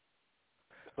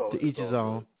 To each his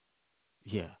own.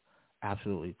 Yeah,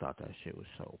 absolutely thought that shit was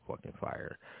so fucking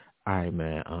fire. All right,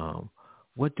 man.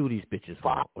 What do these bitches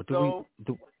want? What do we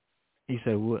do? You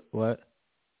said what?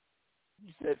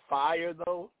 You said fire,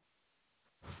 though?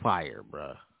 Fire,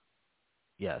 bruh.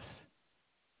 Yes.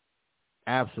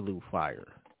 Absolute fire.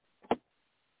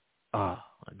 Oh,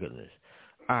 my goodness.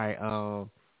 All right,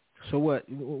 so what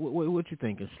you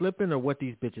thinking? Slipping or what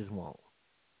these bitches want?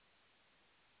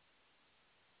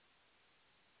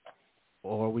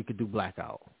 Or we could do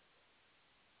blackout.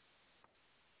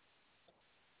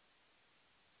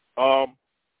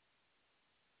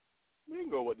 We can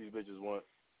go what these bitches want.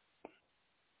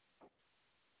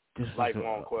 This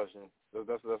Lifelong question.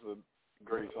 That's a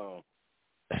great song.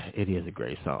 It is a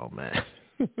great song, man.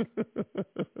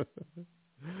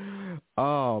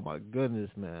 Oh my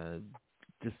goodness, man.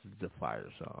 This is the fire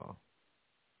song.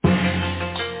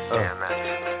 Yeah, man.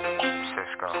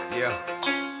 Cisco. Yeah.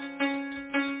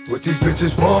 What these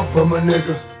bitches want from a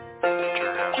nigga? Know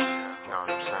what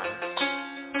I'm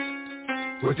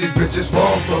saying? What these bitches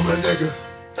want from a nigga?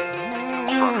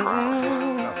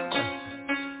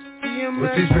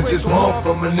 What these bitches want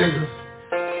from a nigga?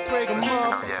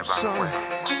 Yeah, by the way,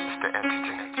 it's the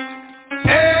antigen.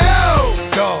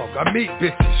 Ew! Dog, I meet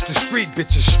bitches, the street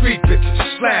bitches,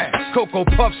 slash, Cocoa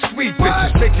Puff sweet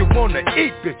bitches, make you wanna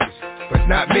eat bitches, but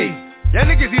not me. Y'all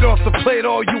niggas eat off the plate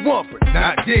all you want, but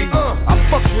not D. I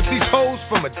fucks with these hoes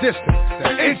from a distance.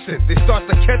 The instant they start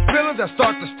to catch feelings, I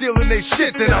start to stealing they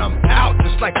shit. Then I'm out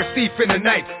just like a thief in the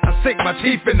night. I sink my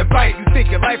teeth in the bite. You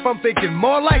thinking life, I'm thinking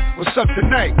more like what's up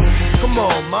tonight. Come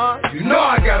on, ma, you know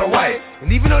I got a wife.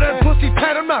 And even though that pussy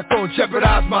pat, I'm not gonna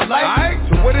jeopardize my life.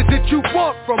 So what is it you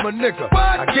want from a nigga?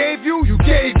 I gave you, you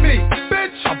gave me.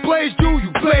 Bitch, I blazed you,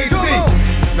 you blazed me.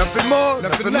 Nothing more,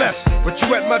 nothing less. But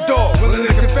you at my door, willing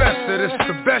to confess that it's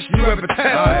the best you ever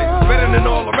tested. Better than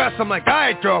all the rest. I'm like,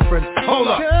 alright, girlfriend, hold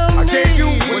up. I gave you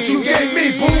what you gave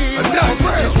me, boo. Enough.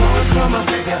 Just want from a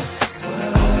nigga.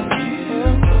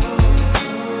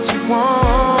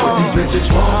 What these bitches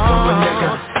want from a nigga.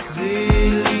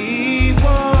 Really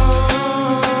want.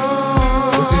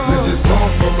 What these bitches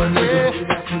want from a nigga.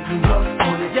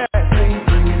 Yeah.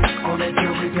 Bring it on that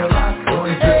jewelry, girl. What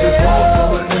these bitches want from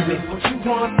a nigga. What you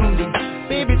want from me?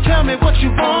 Baby, tell me what you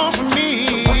want from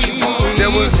me. There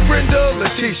was Brenda,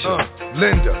 Letitia,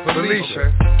 Linda,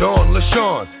 Felicia, Dawn,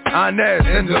 LaShawn, Inez,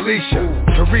 and Alicia,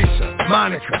 Teresa,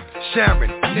 Monica, Sharon,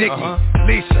 Nikki,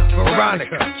 Lisa,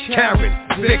 Veronica, Karen,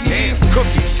 Vicky,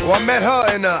 Cookie. Oh, I met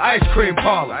her in the ice cream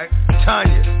parlor.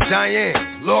 Tanya,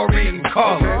 Diane, Lori, and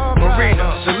Carla,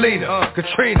 Marina, Selena,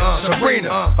 Katrina,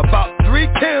 Sabrina, about 3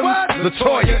 Kim,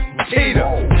 Latoya, Tina,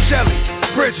 Shelly,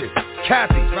 Bridget,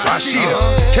 Kathy,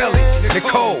 Rashida, Kelly,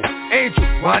 Nicole, Angel,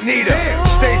 Juanita,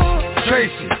 Stacy,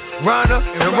 Tracy, Rhonda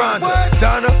and Rhonda,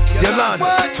 Donna,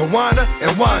 Yolanda, Tawana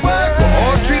and Wanda. We're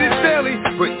all treated fairly,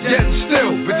 but yet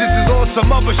still bitches is on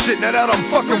some other shit. Now that I'm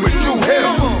fucking with Drew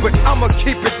Hill, but I'ma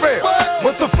keep it real.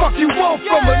 What the fuck you want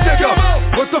from a nigga?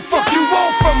 What the fuck you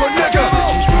want from a nigga?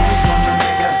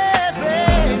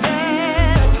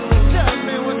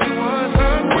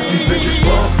 What these bitches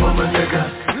want from a nigga?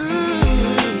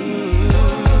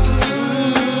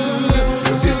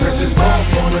 What these bitches want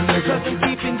from a nigga?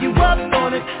 Keeping you up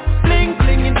on it.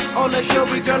 On the show,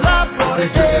 we girl up on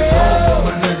it.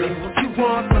 What you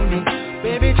want from me?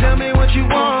 Baby, tell me what you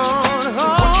want.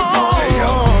 Hey, yo,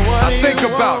 I think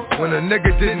about when a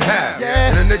nigga didn't have,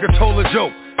 and a nigga told a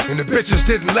joke, and the bitches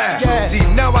didn't laugh. See,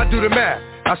 now I do the math.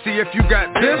 I see if you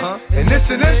got this, and this,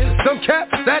 and some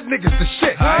cats, that nigga's the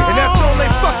shit. And that's all they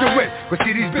fucking with. But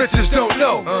see, these bitches don't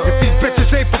know. If these bitches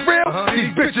ain't for real,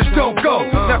 these bitches don't go.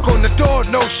 Knock on the door,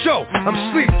 no show. I'm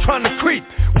asleep, trying to creep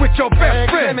with your best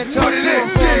friend. Put it in,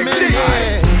 dig.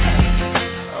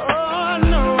 Oh, I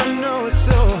know it's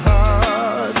so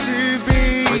hard to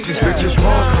be. What these bitches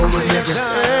want from a nigga?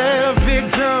 A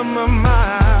victim of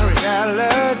my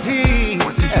reality.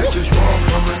 What these bitches want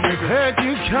from a nigga? Heard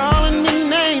you calling me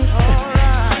names,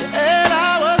 and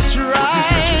I was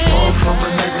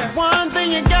right. One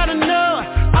thing you gotta know,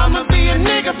 I'ma be a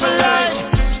nigga for life.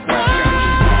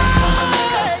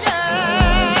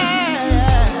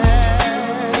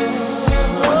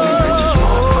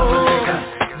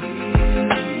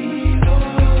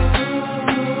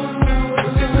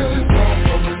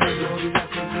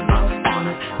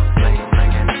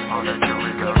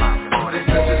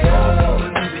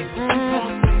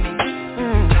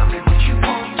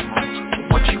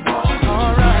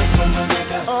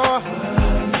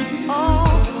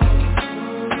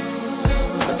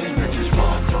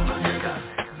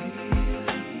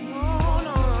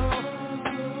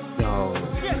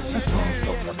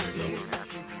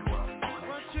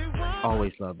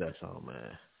 Always love that song,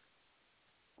 man.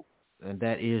 And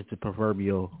that is the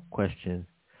proverbial question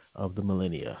of the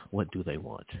millennia. What do they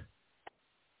want?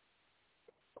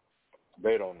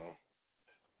 They don't know.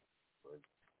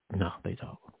 No, they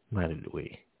don't. Neither do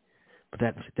we. But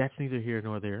that's neither here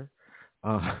nor there.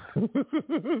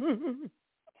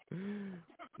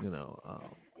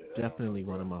 Definitely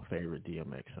one of my favorite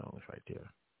DMX songs right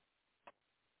there.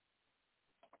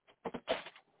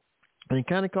 And it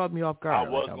kind of caught me off guard.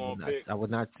 I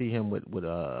would not see him with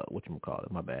whatchamacallit.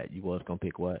 My bad. You was gonna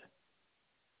pick what?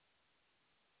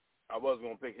 I was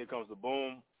gonna pick "Here Comes the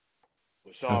Boom"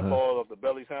 with Sean Paul off the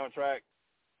Belly soundtrack.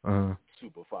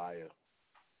 Super fire.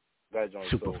 That joint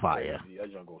super fire. Crazy.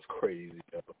 That joint goes crazy.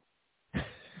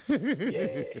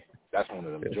 Yeah, that's one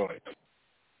of them joints.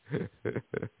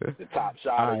 The Top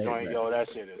Shot joint, man. Yo, that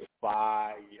shit is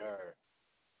fire.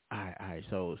 All right.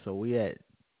 So we at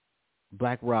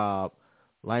Black Rob,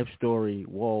 Life Story,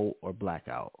 Whoa, or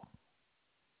Blackout?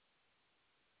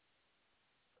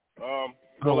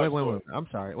 Wait. I'm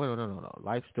sorry. Wait, no.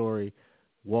 Life Story,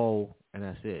 Whoa, and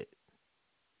that's it.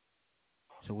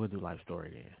 So we'll do Life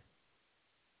Story then.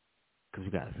 Because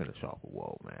we got to finish off with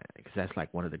Whoa, man. Because that's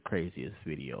like one of the craziest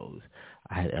videos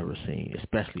I had ever seen,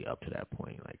 especially up to that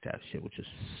point. Like, that shit was just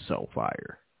so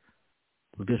fire.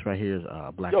 But this right here is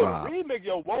Black Rob. Remix,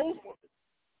 Whoa.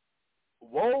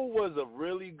 Whoa was a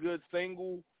really good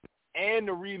single, and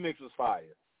the remix was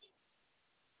fire.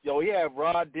 Yo, he had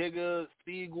Rod Digger,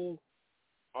 Siegel,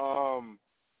 and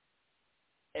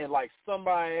like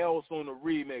somebody else on the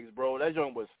remix, bro. That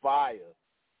joint was fire.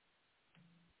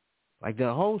 Like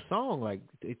the whole song, like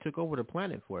it took over the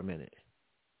planet for a minute.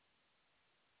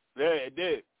 Yeah, it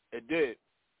did.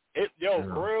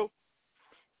 For real.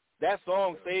 That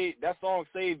song saved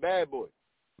Bad Boy.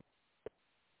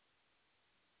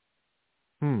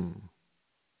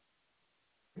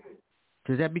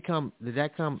 Did that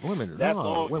come women? That No,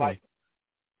 song, women. like,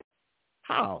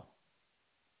 how?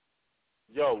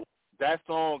 Yo, that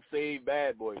song saved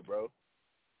Bad Boy, bro.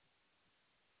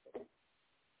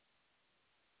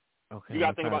 Okay. You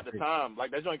gotta think about the time.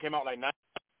 Like that joint came out like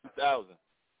 2000.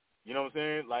 You know what I'm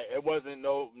saying? Like it wasn't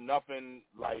nothing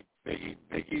like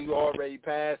Biggie already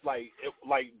passed. Like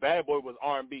Bad Boy was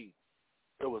R&B.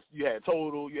 It was, you had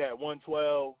Total, you had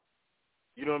 112.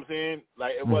 You know what I'm saying?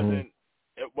 Like it wasn't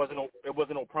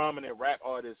no prominent rap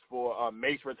artist for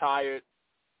Mace retired.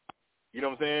 You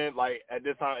know what I'm saying? Like at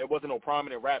this time, it wasn't no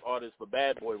prominent rap artist for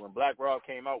Bad Boy. When Black Rob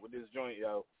came out with this joint,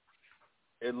 yo,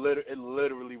 it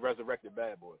literally resurrected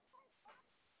Bad Boy.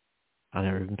 I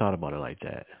never even thought about it like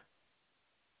that.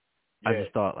 Yeah. I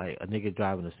just thought like a nigga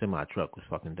driving a semi truck was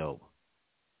fucking dope.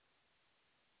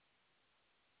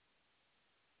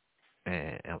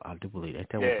 And I do believe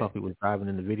that what Puffy was driving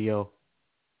in the video.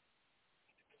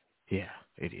 Yeah,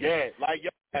 it is. Yeah,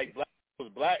 it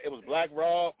was Black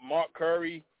Rob, Mark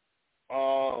Curry,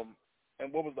 and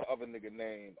what was the other nigga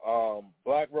name?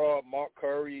 Black Rob, Mark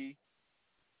Curry,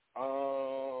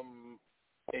 and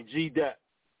G Dep.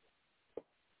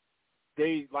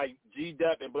 They G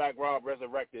Dep and Black Rob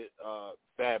resurrected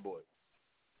Bad Boy.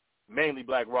 Mainly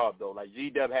Black Rob though. Like G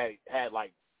Dep had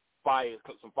like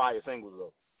some fire singles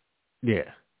though.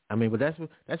 Yeah, I mean, but that's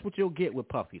what you'll get with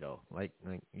Puffy though. Like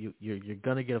you're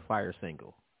gonna get a fire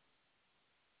single.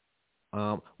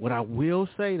 What I will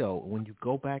say though, when you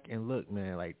go back and look,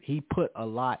 man, like he put a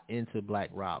lot into Black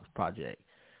Rob's project.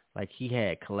 Like he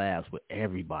had collabs with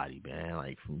everybody, man.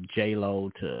 Like from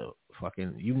J-Lo to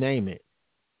fucking you name it.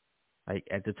 Like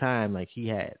at the time, like he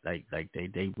had like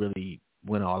they really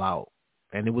went all out,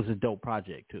 and it was a dope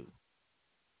project too.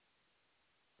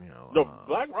 You know,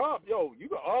 Black Rob, yo, you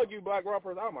can argue Black Rob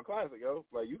first album a classic, yo.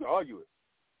 Like you can argue it.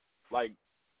 Like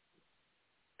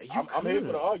I'm here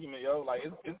for the argument, yo. Like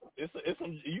it's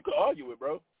some, you can argue it,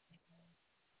 bro.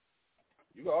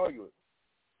 You can argue it.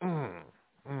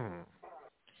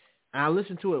 I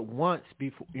listened to it once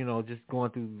before, you know, just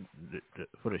going through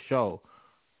for the show.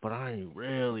 But I ain't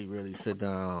really sit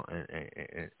down and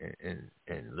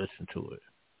listen to it.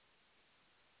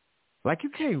 Like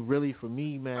you can't really, for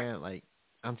me, man. Like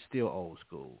I'm still old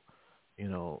school, you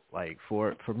know. Like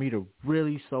for me to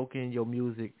really soak in your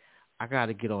music, I got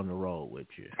to get on the road with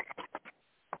you.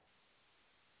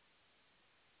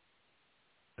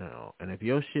 You know, and if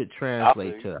your shit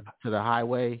translates to the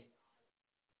highway,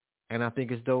 and I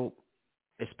think it's dope,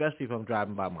 especially if I'm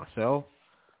driving by myself.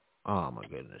 Oh my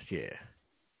goodness, yeah.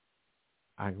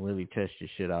 I can really test your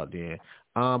shit out there.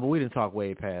 But we didn't talk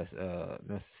way past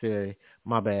necessary.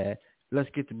 My bad.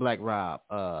 Let's get to Black Rob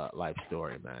life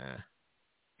story, man.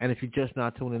 And if you're just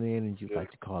not tuning in and you'd like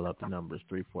to call up, the number is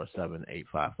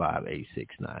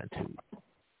 347-855-8692.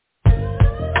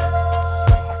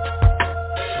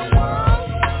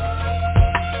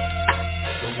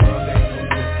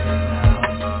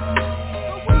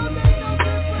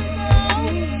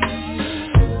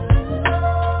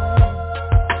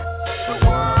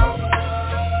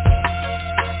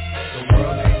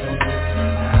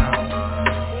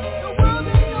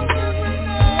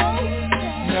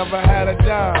 Never had a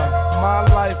dime, my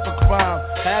life a crime.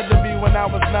 Had to be when I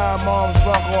was 9, mom's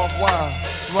drunk off wine.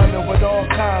 Running with all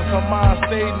kinds, her mind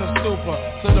stayed in the stupor.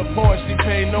 To the point she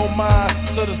paid no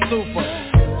mind to the super.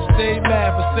 Stayed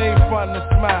mad but stayed front and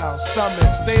smile.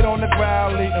 Stomach stayed on the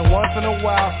ground, eating once in a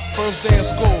while. First day of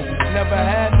school, never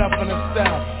had nothing to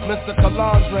style. Mr.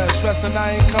 Calandre, stressing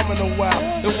I ain't coming a while.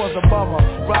 It was a bummer,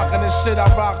 rocking this shit I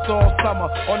rocked all summer.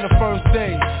 On the first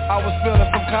day, I was feeling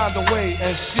some kind of way,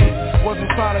 and she wasn't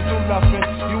trying to do nothing.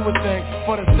 You would think,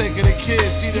 for the sake of the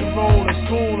kids, she didn't roll in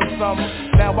school or something.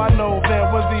 Now I know that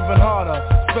was even harder,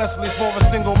 especially for a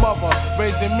single mother,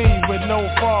 raising me with no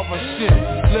father. Shit,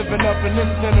 living up in this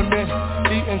tenement,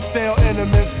 eating stale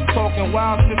intimates, talking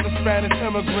wild shit to Spanish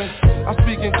immigrants. I'm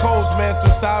speaking codes, man, tu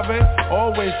sabe,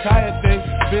 always cállate,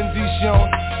 bendición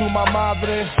to my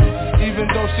madre. Even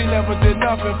though she never did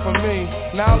nothing for me,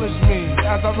 acknowledge me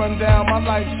as I run down my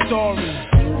life story.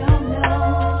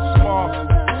 Spark.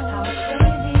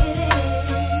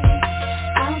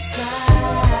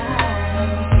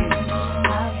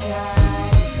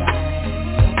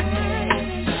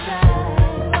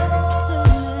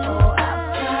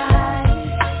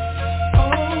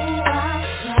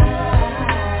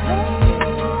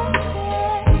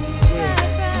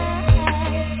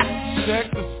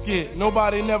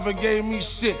 Nobody never gave me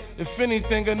shit. If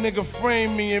anything, a nigga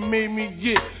framed me and made me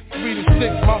get 3 to 6,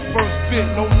 my first bit,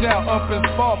 no doubt, up in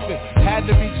Sparkford. Had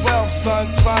to be 12,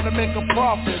 son, trying to make a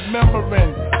profit.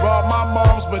 Remembering, robbed my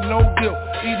moms but no guilt.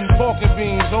 Eating pork and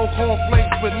beans, old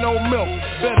cornflakes with no milk.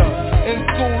 Bitter. In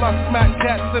school, I smacked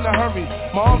cats in a hurry.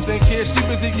 Mom didn't care, she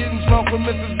busy getting drunk with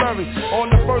Mrs. Berry. On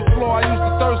the first floor, I used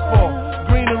to thirst for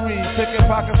greenery, picking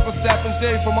pockets for Staff and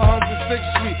J from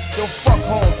 106th Street. Yo, fuck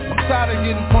home. I'm tired of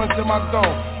getting punched in my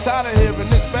dome. Tired of hearing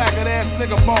this faggot ass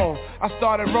nigga moan. I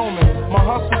started roaming. My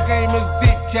hustle game is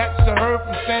deep. Catch the herd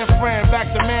from San Fran back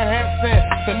to Manhattan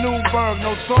to Newburgh,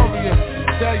 notorious.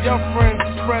 Tell your friends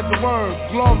to spread the word.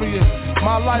 Glorious.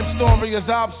 My life story is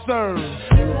absurd.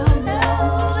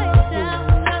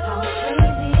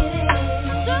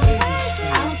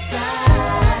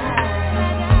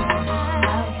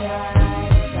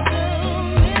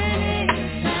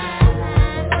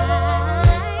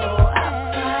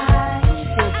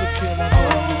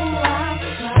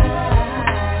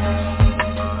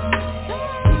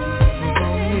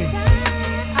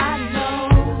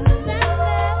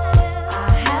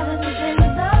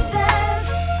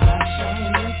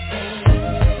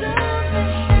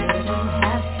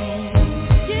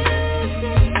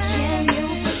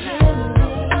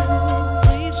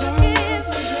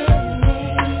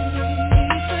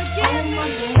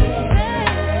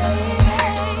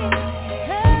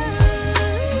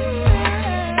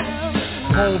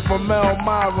 From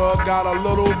Elmira, got a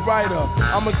little brighter.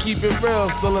 I'ma keep it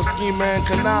real, still a schemer and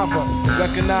conniver.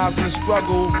 Recognizing the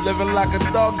struggle, living like a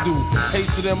dog do.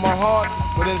 Hatred in my heart,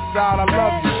 but inside I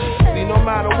love you. See, no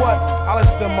matter what, I'll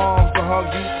extend my arms to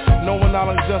hug you. Knowing I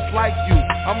look just like you,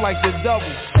 I'm like your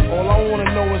double. All I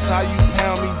wanna know is how you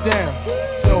pound me down.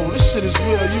 Yo, this shit is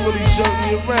real, you really jerk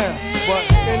me around. But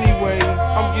anyway,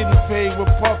 I'm getting paid with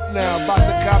Puff now. About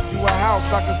to cop you a house,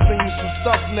 I can send you some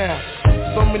stuff now.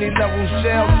 So many levels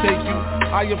jail take you.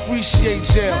 I appreciate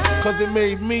jail, cause it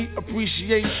made me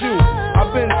appreciate you.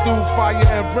 I've been through fire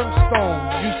and brimstone.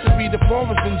 Used to be the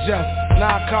poorest in jest,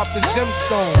 now I cop the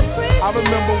gemstone. I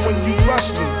remember when you rushed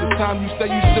me, the time you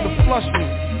said you should've flushed me.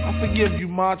 I forgive you,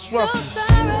 ma, trust me.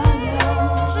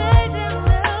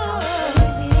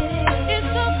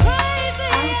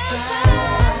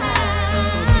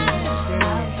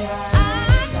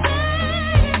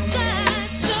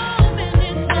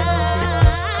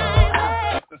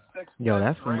 Yo,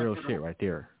 that's some real shit right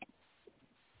there.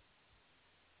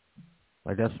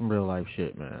 Like, that's some real life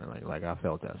shit, man. Like I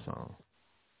felt that song.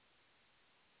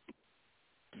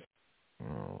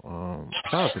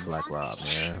 Shout out to Black Rob,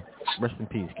 man. Rest in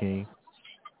peace, King.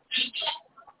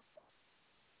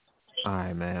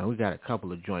 Alright, man. We got a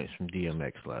couple of joints from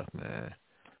DMX left, man.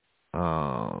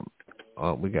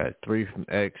 We got 3 from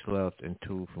X left and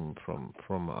 2 from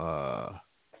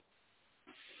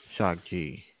Shock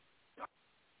G.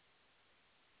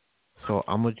 So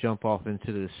I'm going to jump off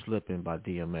into this Slippin' by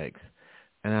DMX.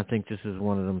 And I think this is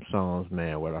one of them songs,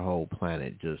 man, where the whole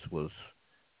planet just was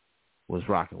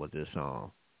rocking with this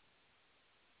song.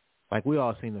 Like, we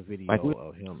all seen the video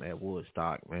of him at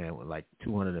Woodstock, man, with like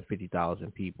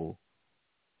 250,000 people.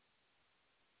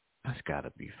 That's got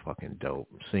to be fucking dope,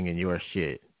 singing your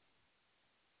shit.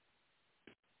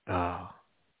 Rest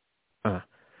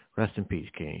in peace,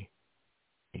 King.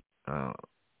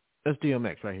 That's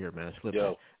DMX right here, man. Slippin'.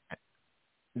 Yo.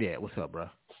 Yeah, what's up, bro?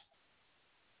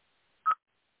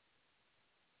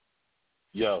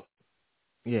 Yo.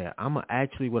 Yeah, what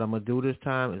I'm gonna do this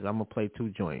time is I'm gonna play 2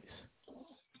 joints.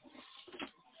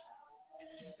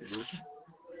 Mm-hmm.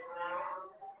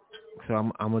 So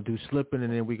I'm gonna do Slippin',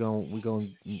 and then we gonna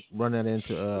run that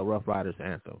into Rough Riders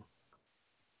Anthem.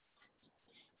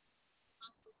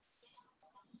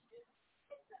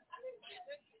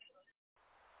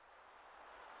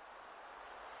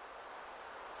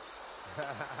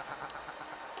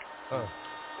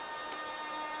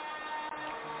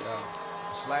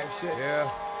 It's life shit. Yeah.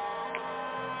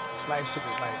 It's life shit.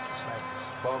 It's like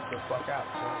bump the fuck out,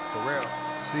 son. For real.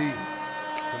 See,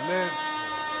 to live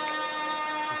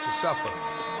is to suffer.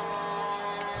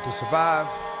 To survive,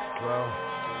 well,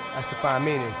 that's to find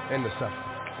meaning in the suffering.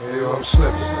 Hey yo, I'm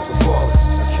slipping, I'm falling,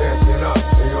 I can't get up.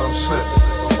 Hey yo, I'm slipping,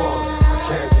 I'm falling, I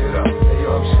can't get up. Hey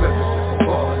yo, I'm slipping, I'm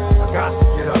falling, I got to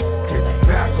get up. Get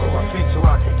back on my feet so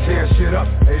I can tear shit up.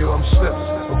 Hey yo, I'm slipping,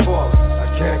 I'm falling, I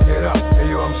can't get up. Hey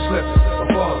yo, I'm slipping,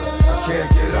 I'm falling, I can't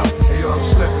get up. Hey yo, I'm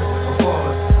slipping, I'm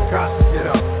falling, I got to get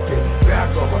up. Get back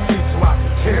on my feet so I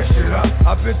can tear shit up.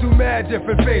 I've been through mad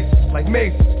different phases, like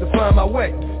mazes, to find my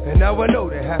way. And now I know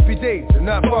that happy days are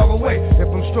not far away. If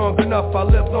I'm strong enough, I'll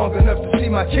live long enough to see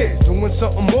my kids doing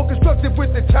something more constructive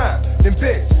with the time than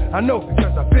biz. I know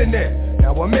because I've been there,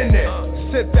 now I'm in there.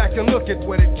 sit back and look at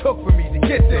what it took for me to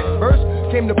get there. First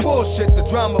came the bullshit, the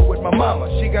drama with my mama.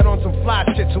 She got on some fly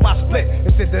shit, so I split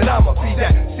and said that I'ma be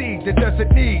that seed that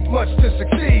doesn't need much to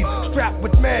succeed. Strapped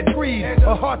with mad greed,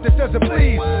 a heart that doesn't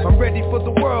bleed. I'm ready for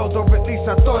the world, or at least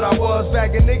I thought I was.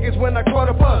 Bagging niggas when I caught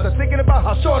a buzz. I'm thinking about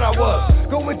how short I was.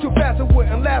 Going too fast, I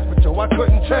wouldn't last, but yo, I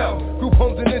couldn't tell. Group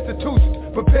homes and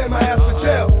institutions, prepare my ass for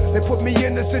jail. They put me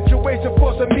in a situation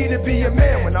forcing me to be a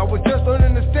man when I was just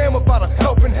learning to stand without a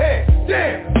helping hand.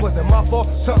 Damn, wasn't my fault,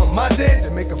 something I did to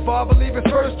make a father leave his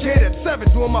first kid at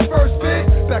 7 doing my first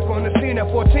bid. Back on the scene at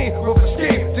 14 with a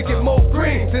scheme to get more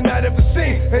green than I'd ever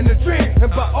seen in a dream.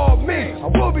 And by all means, I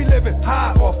will be living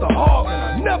high off the hog.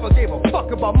 And I never gave a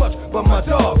fuck about much but my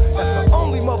dog. That's the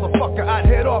only motherfucker I'd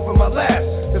head off in my last.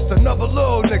 Just another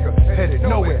little nigga headed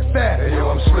nowhere fast. Hey yo,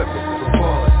 I'm slipping, I'm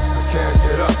falling, I can't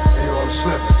get up. Hey yo, I'm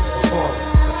slipping, I'm falling,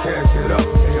 I can't get up.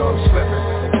 Hey yo, I'm slipping,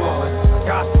 I'm falling, I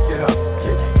got to get up.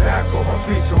 Get back on my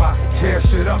feet so I can tear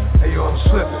shit up. Hey yo, I'm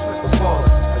slipping, I'm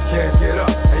falling, I can't get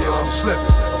up. Hey yo, I'm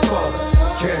slipping, I'm falling, I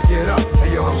can't get up. Hey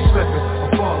yo, I'm slipping,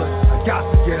 I'm falling, I got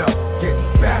to get up. Get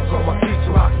back on my feet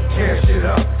so I can tear shit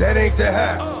up. That ain't the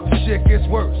half. Shit gets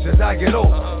worse as I get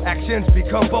older. Actions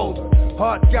become bolder.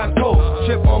 Heart got cold.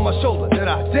 Chip on my shoulder that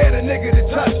I dared a nigga to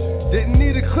touch. Didn't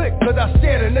need a click cause I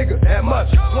scared a nigga that much.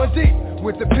 One deep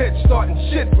with the pitch, starting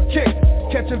shit with kicks.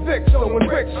 Catching Vicks, throwing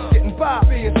bricks, getting by,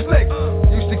 being slick.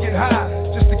 Used to get high,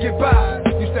 just to get by.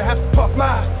 Used to have to puff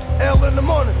my L in the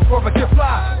morning before I get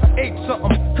fly. I ate something,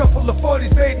 couple of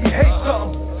 40s made me hate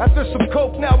something. After some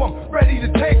coke, now I'm ready to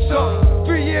take something.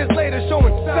 3 years later,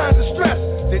 showing signs of stress.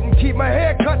 Didn't keep my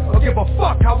hair cut or give a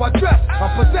fuck how I dress.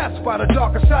 I'm possessed by the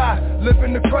darker side,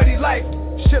 living the cruddy life.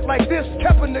 Shit like this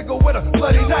kept a nigga with a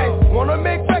bloody knife. Wanna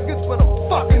make records, but I'm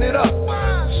fucking it up.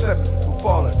 Slipping, I'm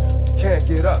falling, can't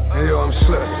get up. Hey yo, I'm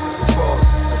slipping, I'm falling,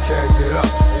 I can't get up.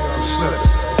 Hey yo, I'm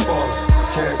slipping, I'm falling, I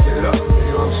can't get up. Hey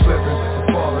yo, I'm slipping, I'm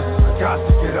falling, I got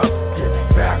to get up. Get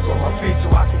back on my feet so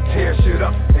I can tear shit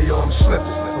up. Hey yo, I'm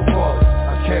slipping, I'm falling,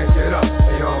 I can't get up.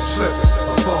 Hey yo, I'm slipping,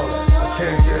 I'm falling, I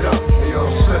can't get up. Hey yo,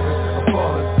 I'm slipping, I'm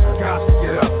falling, I got to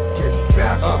get up. Get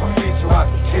back on my feet so I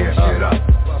can tear shit up.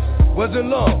 Wasn't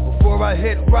long before I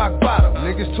hit rock bottom.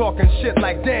 Niggas talking shit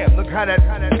like damn, look how that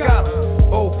got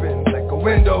 'em. Open like a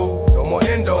window, no more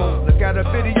endo. Look at a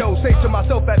video, say to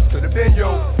myself that could have been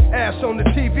yo. Ass on the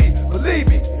TV, believe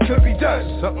me, it could be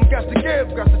done. Something got to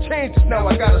give, got to change, now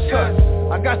I got a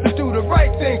son. I got to do the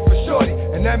right thing for shorty,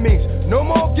 and that means no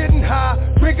more getting high,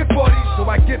 drinking 40, so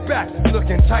I get back,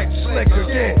 looking tight, slick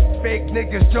again. Fake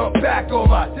niggas jump back on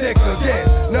my dick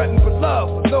again. Nothing but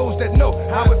love for those that know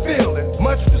how it feel, and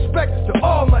much respect to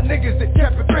all my niggas that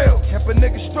kept it real. Kept a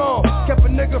nigga strong, kept a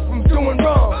nigga from doing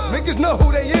wrong. Niggas know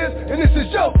who they is, and this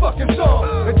is your fucking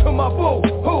song. And to my boo,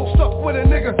 who stuck with a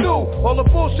nigga through all the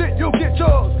bullshit, you'll get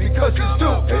yours because it's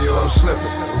due. Hey yo, I'm slipping,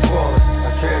 I'm falling,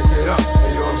 I can't get up.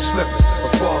 Hey yo, I'm slipping,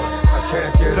 I'm falling, I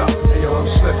can't get up. Hey yo, I'm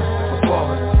slipping, I'm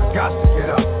falling, I got to get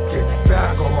up. Get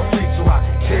back on my feet so I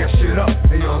can tear shit up.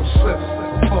 Hey yo, I'm slipping,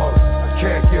 I'm falling, I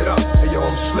can't get up. Hey yo,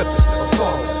 I'm slipping, I'm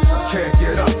falling, I can't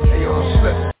get up. Hey yo, I'm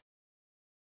slipping.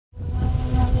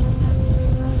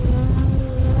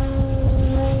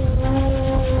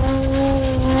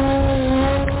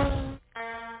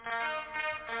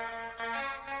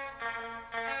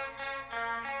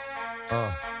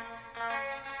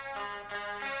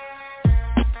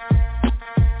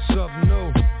 Something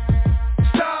new.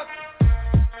 Stop,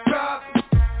 drop,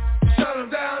 shut 'em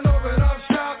down, open up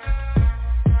shop.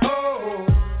 Oh,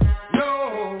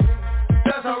 no,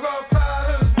 that's how rough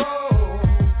riders roll.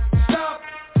 Stop,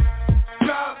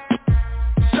 drop,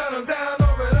 shut 'em down,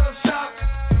 open up shop.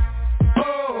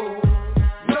 Oh,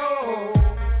 no,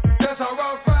 that's how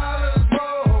rough riders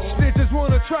roll. Snitches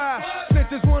wanna try,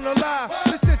 snitches wanna lie,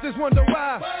 the snitches wonder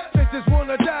why, snitches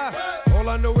wanna die. All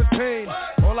I know is pain,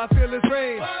 all I feel is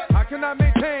rain. How can I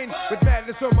maintain with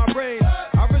madness on my brain?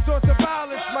 I resort to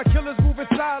violence, my killers move in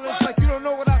silence, like you don't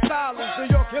know what I silence. So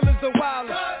your killers the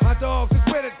wildest, my dogs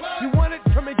is with it. You want it,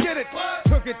 come and get it.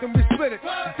 Took it, then we split it.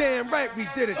 Damn right we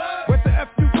did it. What the F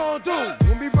you gon' do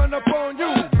when we run up on you?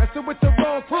 Messing with the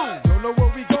wrong crew, don't know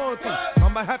what we going through.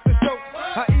 I'ma have to show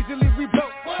how easily we blow.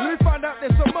 Let me find out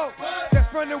there's some more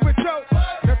that's running with Joe.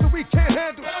 That's what we can't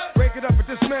handle. Break it up and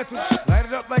dismantle, light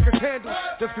it up like a candle.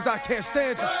 Just cause I can't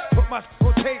stand you, put my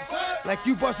on tape like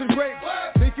you busting grapes.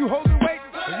 Think you holding weight,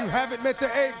 and you haven't met the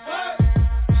apes.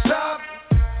 Stop,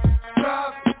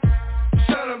 drop,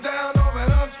 shut 'em down,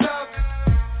 open up shop.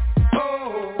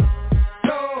 Oh,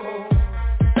 no,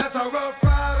 that's how rough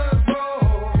riders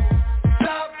roll.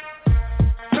 Stop,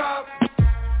 drop,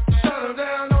 shut 'em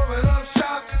down, open up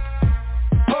shop.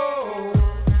 Oh,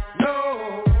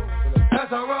 no, that's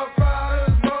how rough riders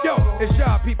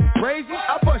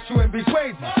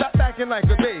crazy. Stop acting like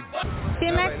a baby.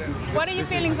 DMX, what are your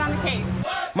feelings on the case?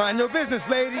 Mind your business,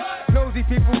 lady. Nosy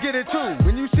people get it too.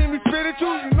 When you see me spit at you,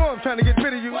 you know I'm trying to get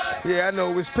rid of you. Yeah, I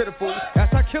know it's pitiful.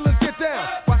 That's how killers get down.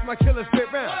 Watch my killers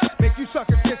spit round. Make you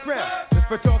suckers kiss round. Just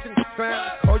for talking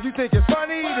clown. Oh, you think it's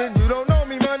funny? Then you don't know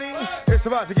me, money. It's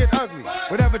about to get ugly.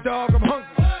 Whatever, dog, I'm hungry.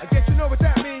 I guess you know what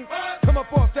that means. Come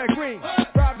up off that green.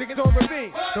 Rob to get on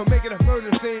ravine. Don't make it a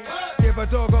murder scene. Give a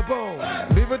dog a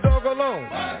bone. Leave a dog alone.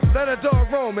 Let a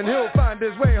dog roam and he'll find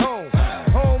his way home.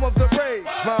 Home of the brave.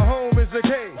 My home is the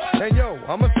cave. And yo,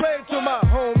 I'm a slave to my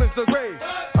home is the grave.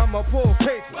 I'm a pull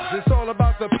papers. It's all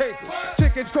about the papers.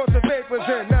 Chickens caught the vapors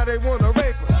and now they want to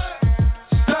rape us.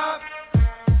 Stop.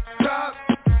 Stop.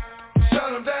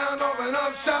 Shut them down, open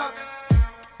up shop.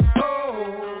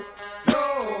 Oh,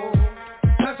 no.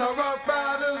 That's how rough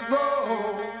riders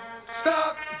roll.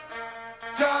 Stop.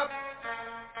 Stop.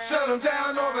 Shut them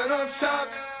down, open up shop.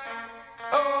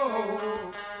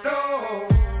 Oh, no.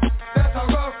 That's how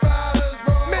rough riders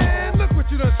roll. Man, look what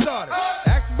you done started.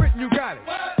 Act written, you got it.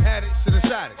 Had it, should've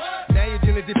shot it. Now you're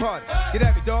dealing departed. Get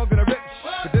at me, dog, gonna rip.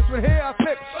 But this one here, I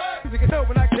flip. You can know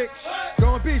when I kick.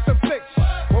 Gonna be some flicks.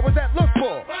 What was that look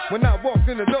for? When I walked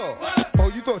in the door. Oh,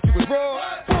 you thought you was raw?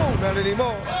 Boom, not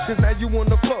anymore. Cause now you on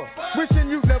the floor. Wishing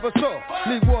you never saw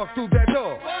me walk through that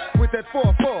door. With that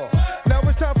 4-4. Now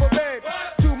it's time for bed.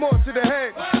 2 more to the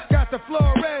head. Got the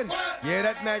floor in. Yeah,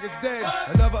 that maggot's dead.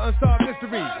 Another unsolved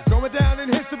mystery. It's going down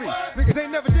in history. Niggas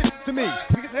ain't never did to me.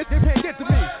 Niggas they can't get to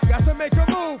me. Got to make a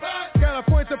move. Got a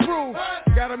point to prove.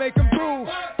 Gotta make them prove.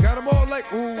 Got them all like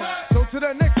ooh. So to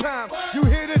the next time you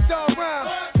hear this dog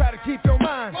rhyme, try to keep your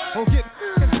mind on getting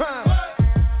in crime.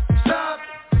 Stop.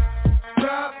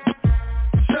 Stop.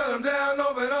 Shut them down.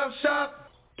 Open up shop.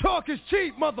 Talk is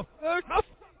cheap, motherfucker.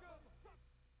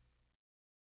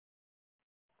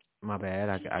 My bad.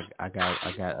 I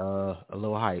got a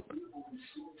little hype.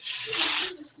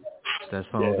 That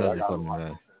song does it for me,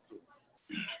 man.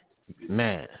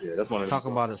 Man, yeah, that's one of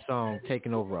talking about a song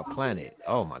taking over a planet.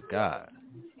 Oh my God.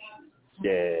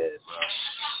 Yeah,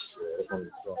 that's one of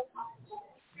the songs.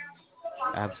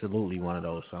 Absolutely one of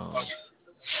those songs.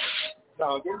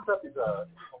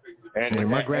 And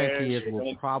my grandkids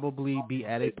will probably be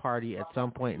at a party at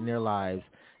some point in their lives,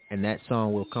 and that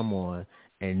song will come on,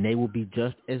 and they will be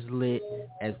just as lit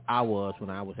as I was when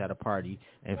I was at a party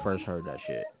and first heard that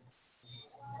shit.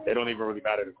 It don't even really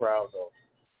matter the crowd, though.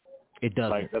 It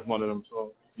doesn't. Like, that's one of them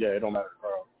songs. Yeah, it don't matter the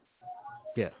crowd.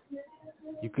 Yeah.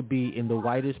 You could be in the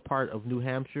whitest part of New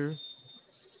Hampshire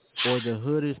or the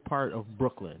hoodest part of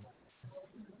Brooklyn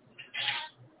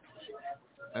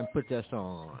and put that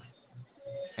song on,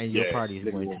 and your party is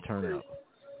going to turn up.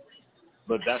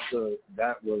 But that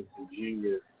was the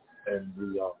genius, and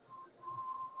the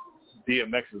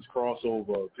DMX's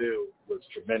crossover appeal was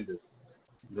tremendous.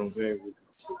 You know what I'm saying? With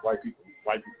white people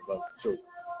love it too.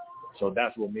 So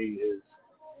that's what made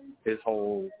his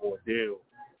whole ordeal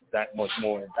that much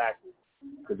more impactful,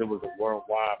 because it was a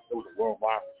worldwide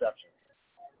reception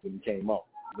when he came up.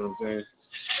 You know what I'm saying?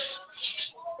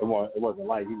 It wasn't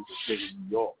like he was just big in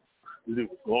New York. He was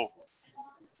global.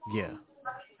 Yeah.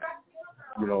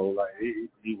 You know, like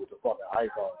he was a fucking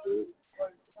icon, dude.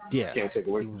 Like, yeah. Can't take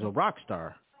away. He was a rock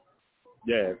star.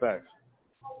 Yeah, in fact.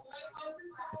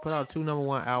 He put out 2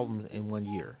 #1 albums in 1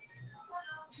 year.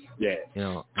 Yeah. You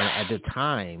know, and at the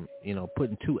time, you know,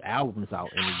 putting 2 albums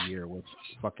out in a year was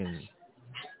fucking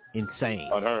insane.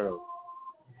 Unheard of.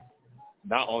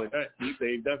 Not only that, he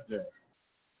saved Def Jam.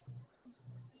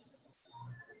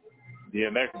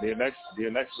 DMX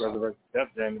resurrected Def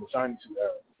Jam in the Shiny Suit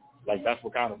era. Like, that's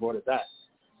what kind of brought it back.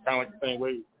 Kind of like the same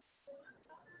way,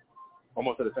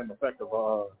 almost to the same effect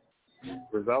of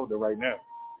Griselda right now.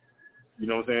 You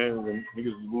know what I'm saying? When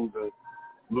niggas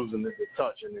losing the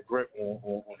touch and the grip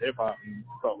on hip hop, and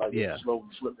felt like it was slowly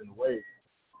slipping away.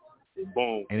 And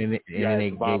boom. And then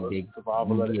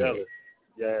survival of the Ellis.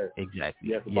 Yeah. Exactly.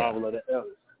 Yeah, survival of the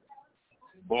Ellis.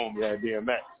 And boom, you had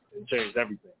DMX. It changed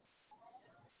everything.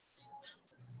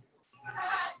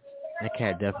 That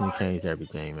cat definitely changed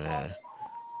everything, man.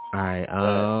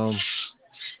 All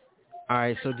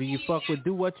right, so do you fuck with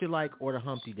Do What You Like or the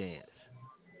Humpty Dance?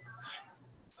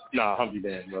 Nah, Humpty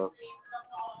Dance, bro.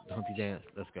 The Humpty Dance,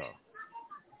 let's go.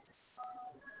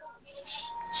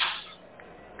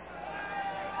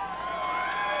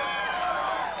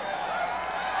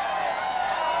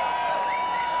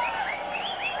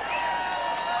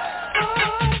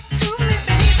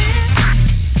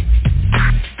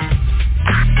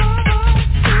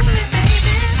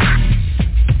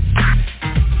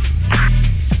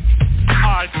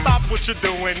 What you're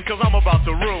doing, cause I'm about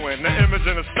to ruin the image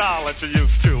and the style that you're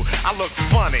used to. I look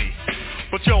funny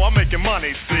But yo, I'm making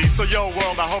money, see. So yo,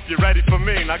 world, I hope you're ready for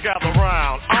me. Now gather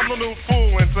round. I'm the new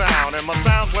fool in town, and my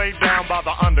sound's laid down by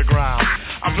the underground.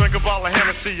 I drink a bottle of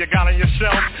Hennessy you got on your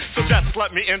shelf. So just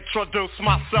let me introduce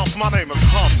myself. My name is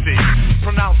Humpty,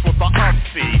 pronounced with the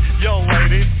umpty. Yo,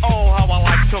 ladies, oh, how I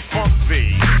like to funk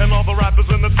thee. And all the rappers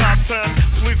in the top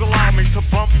 10, please allow me to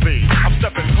bump thee. I'm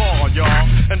stepping tall, y'all,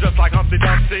 and just like Humpty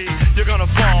Dumpty, you're gonna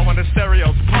fall when the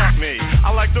stereos pump me.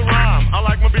 I like to rhyme, I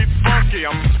like my beats funky,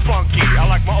 I'm spunky. I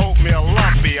like my oatmeal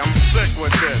lumpy, I'm sick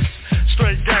with this.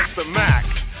 Straight gangster Mac.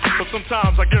 But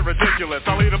sometimes I get ridiculous.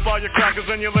 I'll eat up all your crackers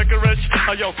and your licorice.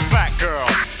 Oh, yo, fat girl,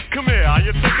 come here, are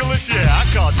you ticklish? Yeah, I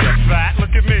called you fat. Look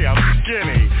at me, I'm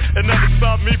skinny. It never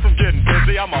stopped me from getting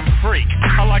busy. I'm a freak.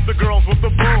 I like the girls with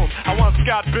the boom. I once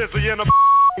got busy in a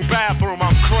bathroom.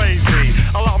 I'm crazy.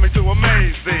 Allow me to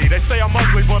amaze thee. They say I'm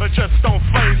ugly, but it just don't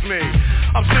faze me.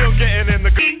 I'm still getting in the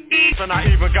and I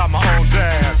even got my own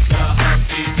dance. The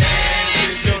Humpty Dance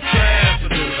is your chance to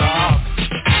do the hump.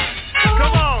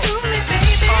 Come on.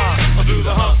 Do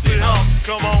the Humpty Hump,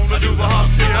 come on, I do the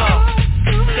Humpty Hump.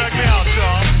 Check me out,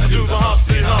 y'all, I do the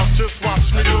Humpty Hump. Just watch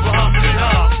me do the Humpty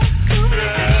Hump.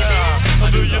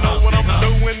 Yeah, do you know what I'm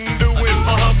doing the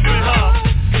Humpty Hump?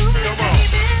 Come on,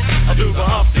 I do the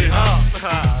Humpty Hump,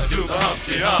 I do the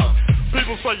Humpty Hump.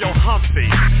 People say, yo, Humpty,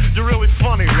 you're really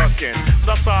funny looking.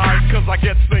 That's alright, cause I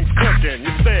get things cooking.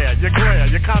 You stare, you glare,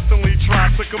 you constantly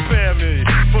try to compare me,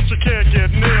 but you can't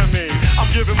get near me. I'm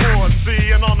giving more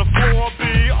C, and on the floor B,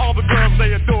 all the girls,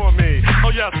 they adore me.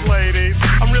 Oh yes, ladies,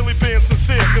 I'm really being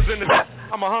sincere, cause in the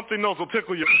I'm a Humpty nose will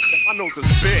tickle you. My nose is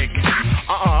big.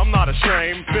 I'm not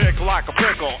ashamed. Big like a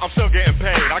pickle. I'm still getting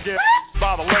paid. I get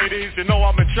by the ladies. You know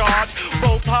I'm in charge.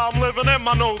 Both how I'm living and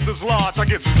my nose is large. I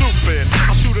get stupid.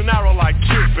 I shoot an arrow like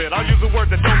Cupid. I use a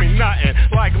word that don't mean nothing.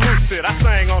 Like lucid. I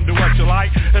sang on Do What You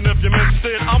Like. And if you missed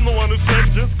it, I'm the one who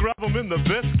said just grab them in the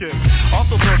biscuit.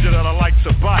 Also told you that I like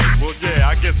to bite. Well, yeah,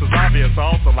 I guess it's obvious.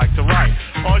 I also like to write.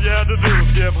 All you had to do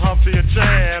was give Humpty a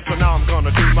chance. And now I'm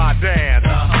gonna do my dance.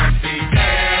 The Humpty Dance.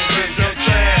 It's your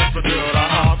chance to do the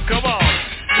hump. Come on.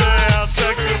 Yeah,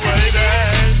 sexy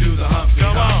lady. Do the Humpty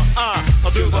Come on.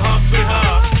 I'll do the Humpty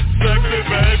Hump. Sexy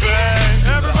baby.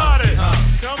 Everybody.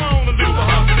 Come on and do the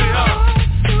Humpty Hump.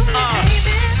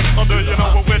 Oh, do you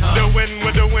know what we're doing?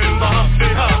 We're doing the Humpty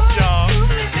Hump, y'all.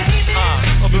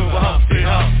 I'll do the Humpty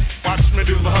Hump. Watch me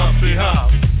do the Humpty Hump.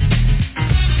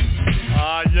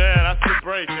 Yeah, that's the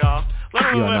break, y'all.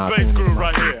 Let me that bass groove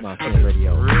right here.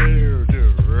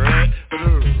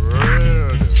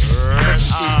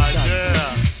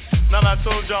 Yeah. Now that I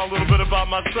told y'all a little bit about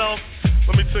myself,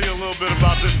 let me tell you a little bit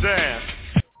about this dance.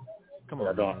 Come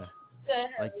on, man.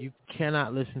 Like, you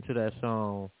cannot listen to that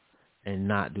song and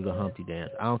not do the Humpty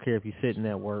Dance. I don't care if you're sitting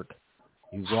at work,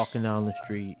 you're walking down the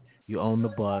street, you're on the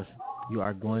bus, you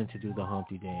are going to do the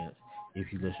Humpty Dance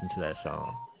if you listen to that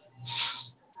song.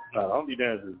 No, the Humpty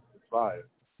Dance is fire.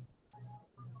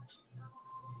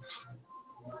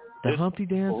 The Humpty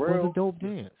Dance was a dope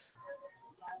dance.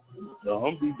 The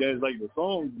Humpty Dance, like, the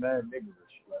song's mad niggas.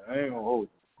 Like, I ain't gonna hold it,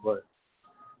 but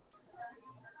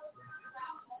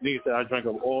nigga said I drank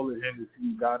up all the Hennessy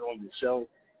you got on the shelf.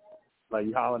 Like,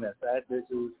 you hollering at fat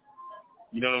bitches.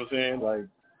 You know what I'm saying? Like,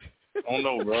 I don't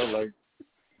know, bro. Like,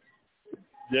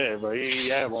 yeah, but he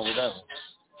had one with that one.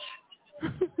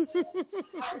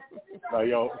 Like,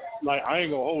 yo, like, I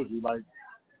ain't gonna hold you. Like,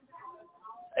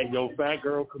 hey, yo, fat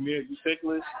girl, come here, you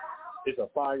ticklish. It's a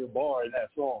fire bar in that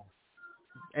song.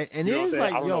 And it is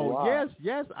like, yo,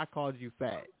 yes, I called you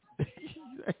fat.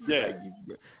 Yeah.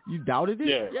 Like, you doubted it?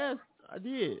 Yeah. Yes, I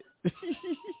did.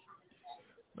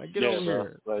 Like, get yeah, over bro.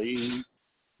 here. Like,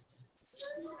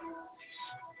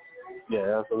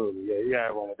 yeah, absolutely. Yeah, he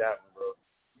had one with that one, bro.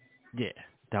 Yeah,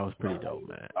 that was pretty dope,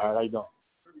 man. All right, how you doing?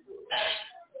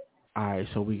 All right,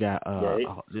 so we got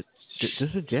this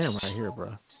is a jam right here,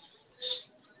 bro.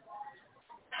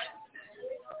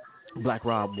 Black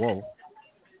Rob, whoa.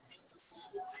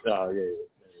 Oh,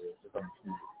 yeah.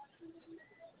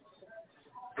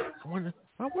 I wonder,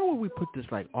 where would we put this,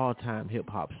 like, all-time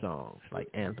hip-hop songs, like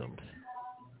anthems?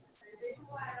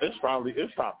 It's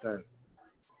top 10.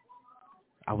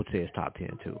 I would say it's top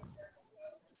 10, too.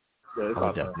 Yeah, it's I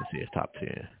would top 10. definitely say it's top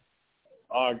 10.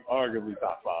 Arguably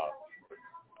top 5.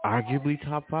 Arguably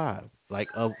top 5. Like,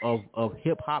 of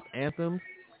hip-hop anthems,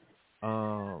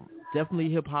 definitely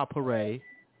Hip-Hop Hooray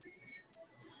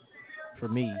for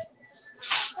me.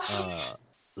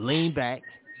 Lean Back.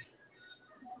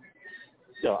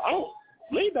 Yo,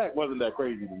 Lean Back wasn't that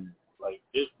crazy to me. Like,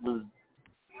 it was...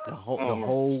 The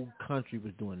whole country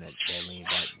was doing that Lean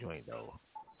Back joint, though.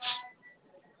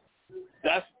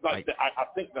 That's like I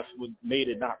think that's what made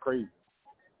it not crazy.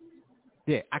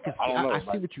 Yeah, I can. I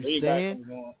see what you're saying.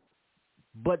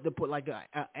 But to put like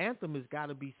an anthem has got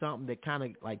to be something that kind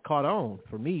of like caught on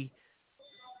for me.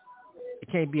 It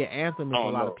can't be an anthem if a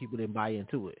lot of people didn't buy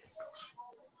into it.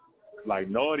 Like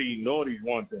naughty's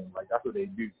one thing. Like that's what they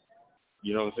do.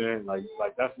 You know what I'm saying? Like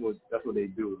that's what they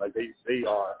do. Like they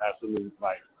are absolute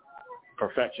like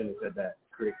perfectionists at that.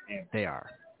 Critic anthem. They are.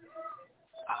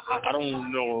 I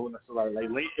don't know necessarily.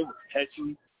 Like it was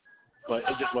catchy, but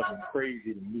it just wasn't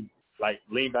crazy to me. Like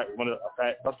Lean Back,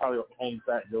 that's probably the only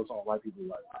fat Joe song white people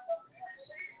like.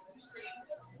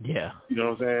 Yeah. You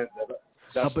know what I'm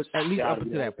saying? But at least up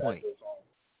until that point.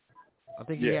 I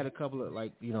think he had a couple of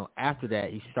after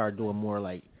that he started doing more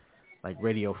like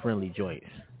radio friendly joints.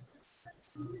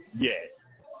 Yeah.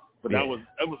 But it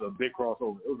was a big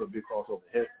crossover. It was a big crossover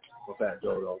hit for Fat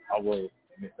Joe though. I will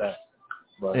admit that.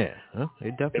 But it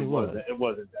definitely was. It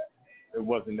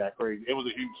wasn't that crazy. It was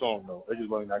a huge song though. It just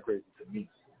wasn't that crazy to me.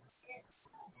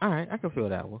 All right, I can feel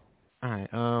that one. All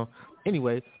right.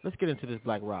 Anyway, let's get into this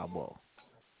Black Rob Ball.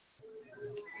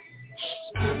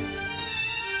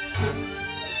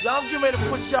 Y'all, I'm getting ready to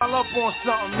put y'all up on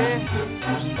something, man.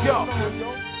 Yo,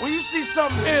 when you see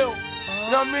something ill,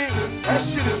 you know what I mean? That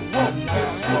shit is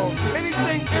woke.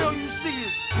 Anything ill you see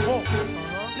is woke.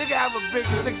 Nigga have a big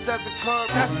 6 at the curb,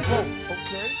 that's woke.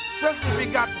 Okay. Especially if he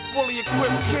got the fully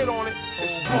equipped kid on it,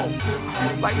 it's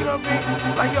woke. Like, you know what I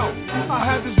mean? Like, yo, I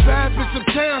had this bad bitch in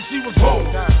town, she was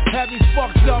woke. Had me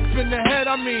fucked up in the head,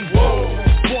 I mean, whoa.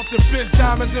 Bought the bitch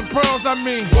diamonds and pearls, I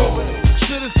mean, whoa.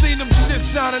 Should've seen them shit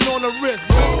shining on the wrist.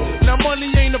 Now money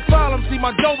ain't a problem, see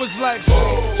my dough is like,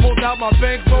 pulled out my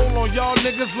bankroll on y'all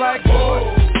niggas like,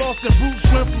 lost the boots,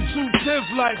 went from 2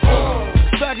 10s like,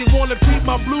 faggot wanna peep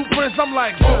my blueprints, I'm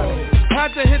like,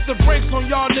 had to hit the brakes on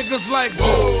y'all niggas like,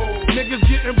 niggas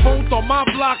getting both on my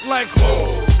block like,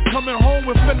 coming home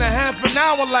within a half an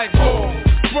hour like,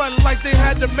 running like they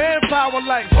had the manpower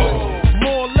like,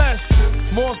 more or less.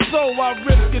 More so, I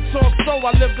rip guitar so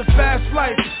I live the fast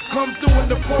life. Come through in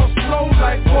the force slow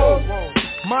like whoa.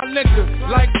 My niggas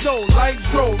like Joe, like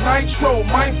Dro, Nitro,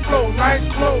 my flow, nice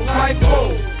clothes like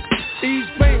whoa. Ease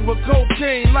pain with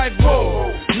cocaine like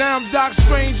whoa. Now I'm Doc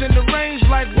Strange in the range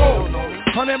like whoa.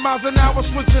 100 miles an hour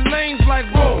switching lanes like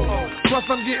whoa. Plus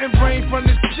I'm getting brain from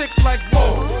this chick like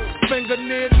whoa. Finger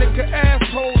near nigga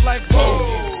asshole like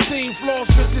whoa. Team floor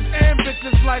switches and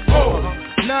bitches like whoa.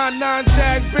 9-9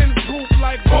 Jag Benz coupe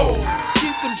like whoa.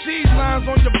 Keep them cheese lines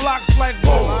on your blocks like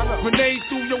whoa. Grenade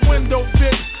through your window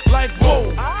bitch like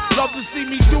whoa. Love to see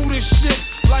me do this shit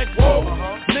like whoa.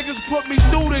 Niggas put me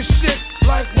through this shit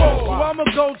like whoa. So I'ma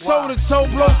go toe to toe,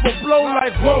 blow for blow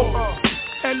like whoa.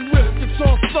 And rip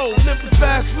guitar soul, live the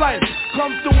fast life.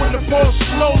 Come through in the ball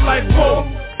slow like whoa.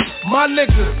 My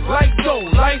niggas like Joe,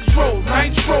 like Dro,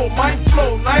 Nitro, my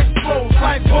flow, nice flows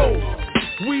like whoa.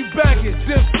 We bag it,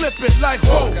 then flip it like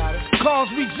whoa. Cars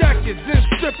we jack it, then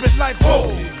strip it like whoa.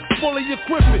 Fully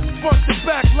equip it, front to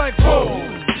back like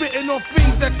whoa. Spitting on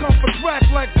fiends that come for crack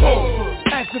like whoa.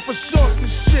 Asking for shorts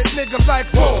and shit, nigga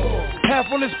like whoa.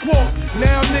 Half on this pork,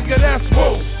 now nigga that's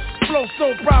whoa. Flow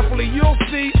so properly, you'll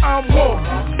see I'm whoa.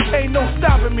 Ain't no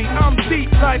stopping me, I'm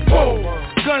deep like whoa.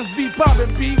 Guns be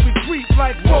poppin', B, we creep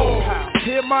like whoa.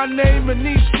 Hear my name in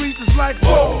these streets is like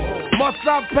whoa. Must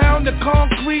I pound the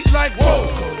concrete like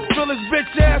whoa. Fill his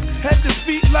bitch ass, head to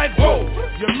feet like whoa.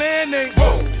 Your man ain't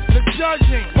whoa. The judge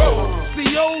ain't whoa.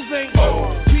 COs ain't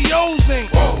whoa. POs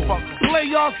ain't whoa. Play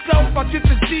yourself, I get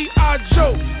the G.I.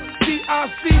 Joe.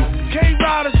 DIC,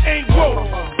 K-Riders ain't whoa.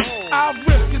 I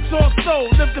rip guitar soul,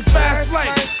 live the fast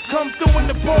life. Come through in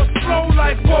the port flow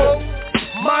like whoa.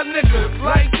 My niggas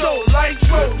like Joe, like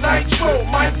Dro, Nitro,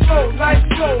 my flow, nice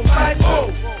flow like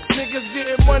whoa. Niggas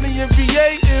getting money in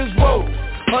VA is whoa.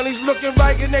 Honey's looking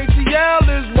right in ATL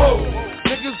is whoa.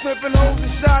 Niggas flipping hoes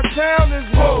in Chi-Town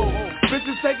is whoa.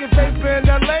 Bitches taking paper in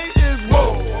LA is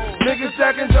whoa. Niggas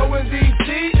stacking dough in DC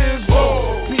is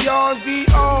whoa. PR and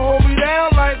DR hold me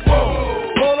down like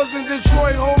whoa. Ballers in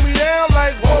Detroit hold me down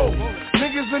like whoa.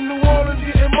 Niggas in New Orleans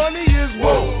getting money is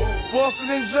whoa. Boston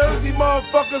and Jersey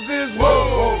motherfuckers is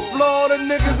whoa. Florida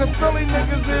niggas and Philly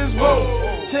niggas is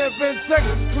whoa. Tampa and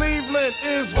Texas, Cleveland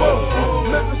is whoa.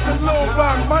 Memphis and Little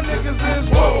Rock, my niggas is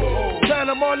whoa.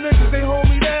 Panama niggas, they hold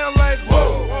me down like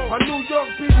whoa. My New York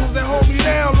people, they hold me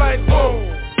down like whoa.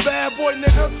 Bad boy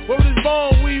nigga, where is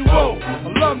born we whoa.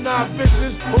 Alumni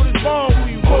bitches, where is born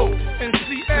we whoa. And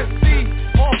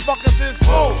CSC, motherfuckers is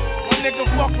whoa. My nigga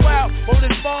fuck out, where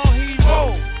is born he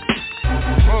whoa.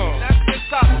 That's just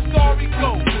how the story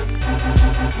goes.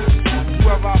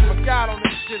 Whoever I forgot on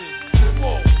this shit is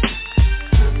whoa.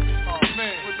 Oh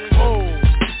man, whoa.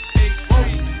 H3,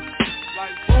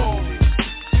 like whoa.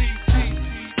 CTP,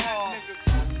 niggas.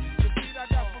 The beat I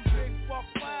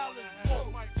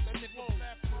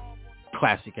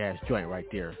ass joint right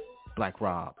there. Black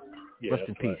Rob. Yeah, Rest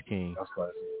in peace, King. That's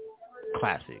classic.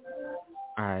 Classic.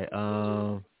 All right.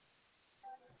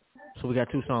 So we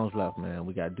got 2 songs left, man.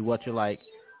 We got Do What You Like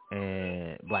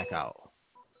and Blackout.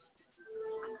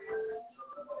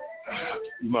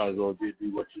 You might as well get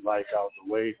Do What You Like out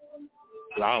the way.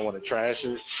 But I don't want to trash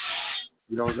it.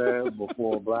 You know what I'm saying?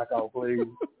 Before Blackout plays,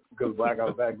 because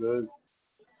Blackout's that good.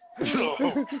 So,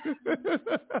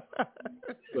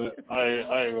 but I ain't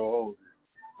gonna hold it.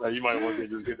 Like, you might want to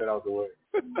just get that out the way.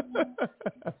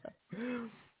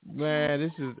 Man,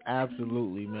 this is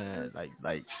absolutely, man.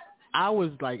 Like I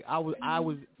was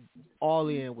all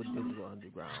in with Digital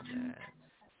Underground, man.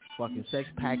 Fucking Sex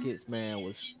Packets, man,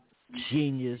 was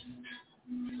genius.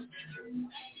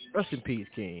 Rest in peace,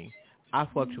 King. I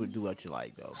fucked with Do What You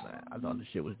Like, though, man. I thought this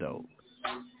shit was dope.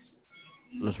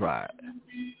 Let's ride.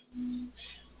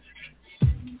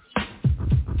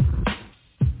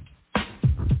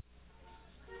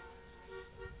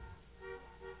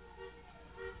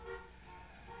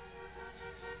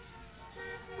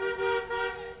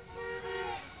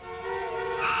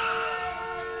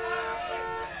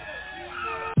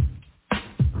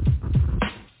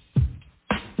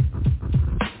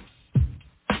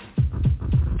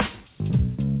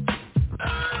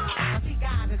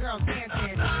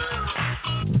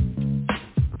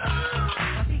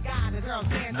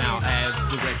 Now as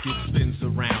the record spins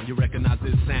around, you recognize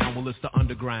this sound, well it's the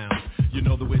underground. You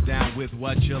know that we're down with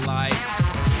what you like,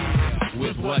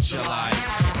 with what you like.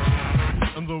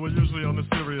 And though we're usually on a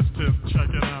serious tip, check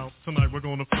it out. Tonight we're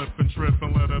gonna flip and trip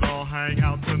and let it all hang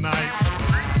out tonight.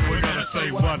 We're gonna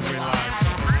say what we like.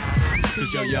 Cause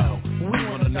yo, we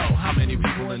wanna know how many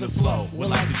people in the flow would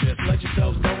like to just let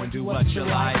yourselves go and do what you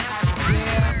like.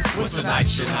 Yeah, what's the night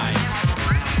tonight?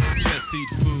 Just eat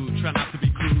food, try not to be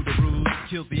crude or rude.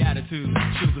 Kills the attitude,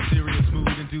 chills the serious mood,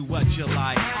 and do what you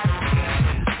like.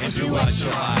 And do what you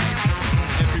like.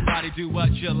 Everybody do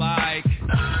what you like.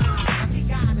 Yeah,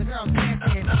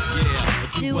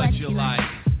 do what you like.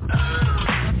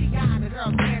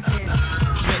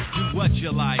 Just do what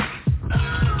you like.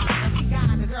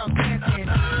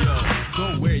 Yo,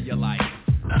 go where you like.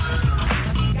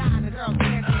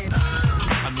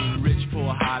 I mean, rich,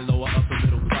 poor, high, lower, upper,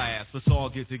 middle class. Let's all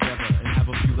get together and have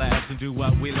a few laughs and do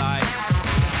what we like.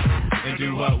 And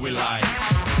do what we like.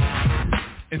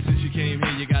 And since you came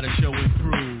here, you gotta show and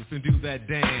prove and do that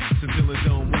dance until it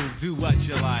don't move. Do what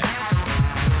you like.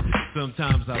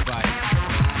 Sometimes I bite.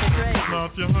 Now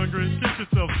if you're hungry, get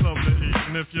yourself something to eat.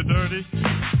 And if you're dirty,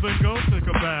 then go take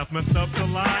a bath. Messed up the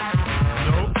line?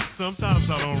 Nope, sometimes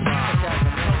I don't rhyme.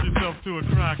 Help yourself to a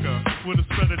cracker with a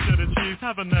spread of cheddar cheese.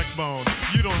 Have a neck bone.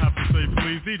 You don't have to say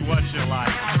please. Eat what you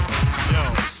like.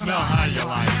 Yo, smell how you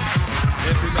like.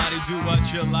 Everybody do what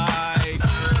you like.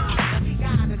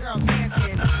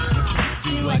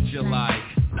 Do what you like.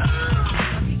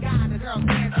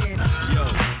 Yo,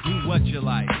 do what you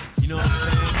like. You know what I'm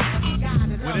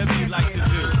saying? Whatever you like to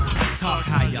do, talk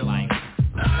how you like.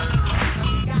 Now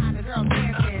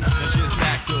just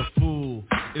act a fool.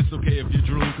 It's okay if you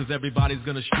drool, cause everybody's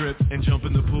gonna strip and jump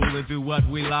in the pool and do what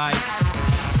we like.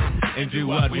 And do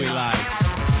what we like.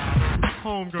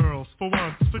 Homegirls, for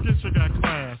once, forget you got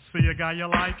class. See a guy you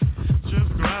like? Just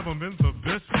grab him in the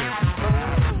biscuit.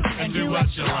 And do what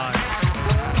you like.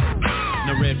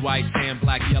 No red, white, tan,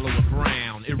 black, yellow, or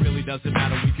brown. It really doesn't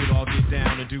matter, we could all get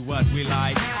down and do what we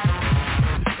like.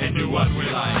 And do what we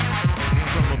like.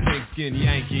 From a pink-skinned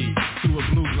Yankee to a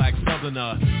blue-black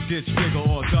southerner, ditch figure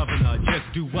or governor,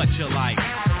 just do what you like.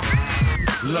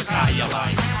 Look how you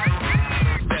like.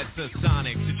 That's the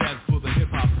Sonic to jazz for the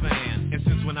hip-hop fan. And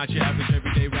since we're not your average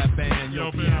everyday rap band,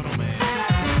 yo, piano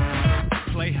man,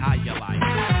 play how you like.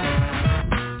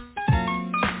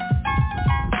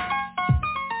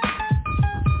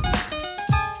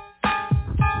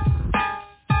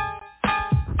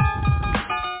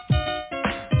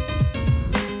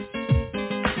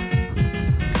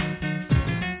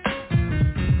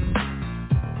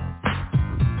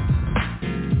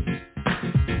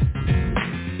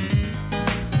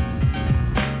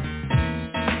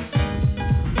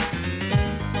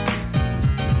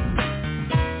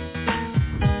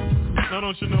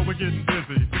 Don't you know we're getting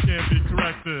busy? We can't be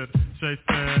corrected. Chase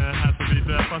has to be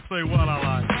deaf. I say what I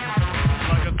like.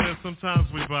 Like I said, sometimes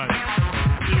we bite,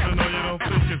 even though you don't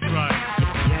think it's right.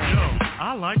 Yo,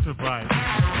 I like to bite.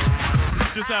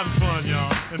 Just having fun,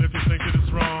 y'all. And if you think it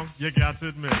is wrong, you got to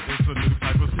admit it's a new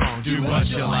type of song. Do what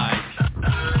you like.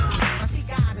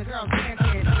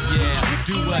 Yeah,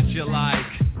 do what you like.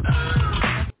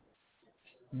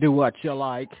 Do what you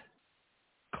like.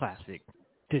 Classic.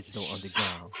 Digital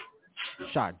Underground.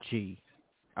 Shot G.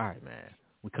 Alright, man.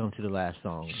 We come to the last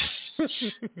song.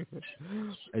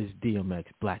 It's DMX,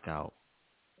 Blackout.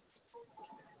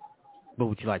 What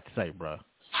would you like to say, bro?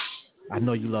 I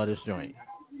know you love this joint.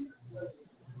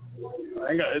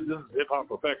 It's just hip hop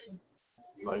perfection.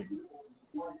 Like,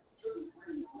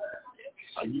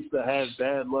 I used to have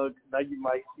bad luck. Now you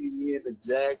might see me in the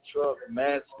Jag truck,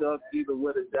 mad stuck, either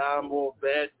with a dime or a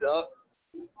bad duck.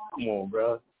 Come on,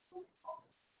 bro.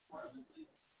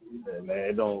 Yeah, man,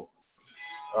 it don't.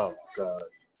 Oh God.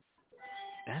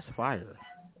 That's fire.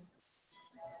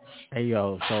 Hey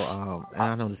yo, so and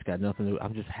I know this got nothing to do.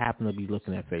 I'm just happen to be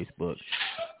looking at Facebook.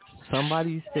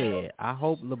 Somebody said, I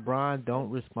hope LeBron don't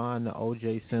respond to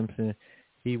O.J. Simpson.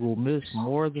 He will miss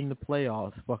more than the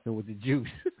playoffs fucking with the juice.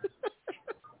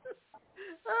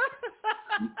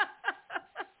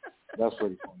 That's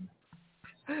pretty funny.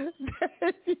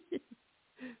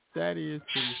 That is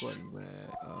pretty funny, man.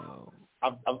 I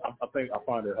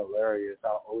find it hilarious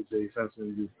how O.J.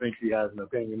 Simpson just thinks he has an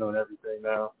opinion on everything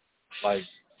now. Like,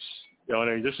 yo,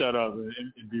 nigga, just shut up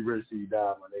and be rich till you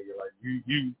die, my nigga. Like,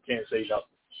 you can't say nothing.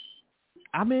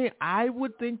 I mean, I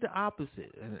would think the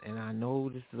opposite, and I know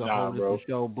this is a whole different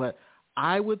show, but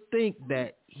I would think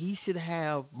that he should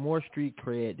have more street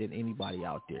cred than anybody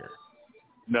out there.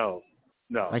 No.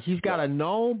 Like, he's got a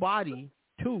known body,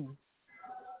 too.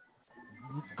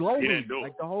 Globally,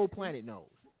 like the whole planet knows.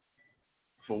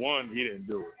 For one, he didn't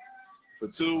do it. For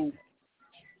two,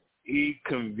 he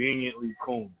conveniently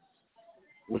coons,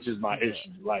 which is my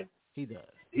issue. Like, he does.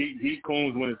 He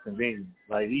coons when it's convenient.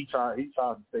 Like, he tries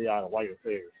to stay out of white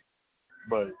affairs.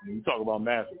 But when you talk about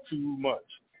Master too much,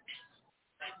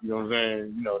 you know what I'm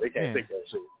saying? You know, they can't take that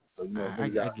shit. So, you know, I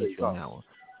get you on that one.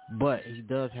 But he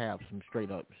does have some straight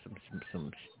up,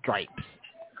 some stripes.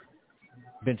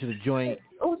 Been to the joint,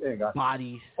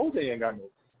 bodies. OJ ain't got no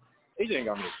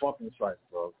fucking stripes,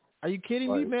 bro. Are you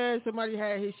kidding me, man? Somebody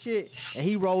had his shit, and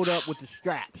he rolled up with the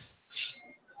straps.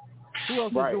 Who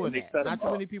else is doing that? Not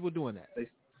too many people doing that.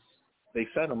 They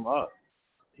set him up.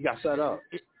 He got set up.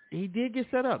 He did get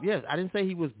set up, yes. I didn't say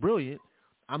he was brilliant.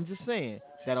 I'm just saying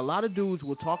that a lot of dudes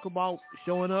will talk about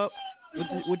showing up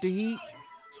with the heat.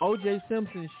 O.J.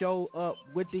 Simpson showed up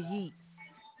with the heat.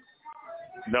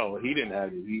 No, he didn't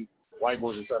have the heat. White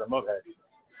boys that set him up had the heat.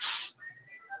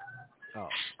 Oh,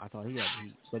 I thought he had the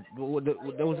heat. But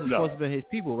those were supposed to be his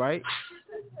people, right?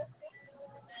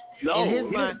 No,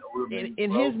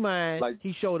 in his mind, like,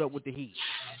 he showed up with the heat.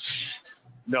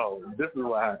 No, this is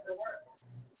what happened.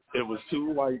 It was two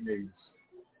white niggas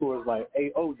who was like,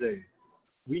 hey, OJ,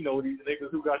 we know these niggas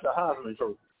who got the Heisman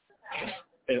Trophy.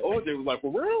 And OJ was like,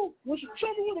 for real? Show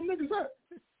me where them niggas at.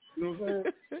 You know what I'm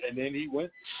saying? And then he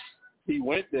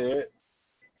went there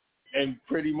and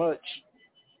pretty much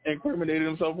incriminated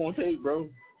himself on tape, bro.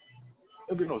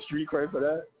 There'll be no street cred for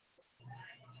that.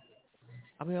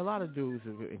 I mean, a lot of dudes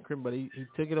have incriminated, but he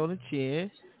took it on the chin,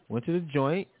 went to the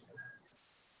joint.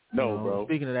 No, bro.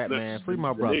 Speaking of that, man, free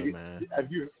my brother, man.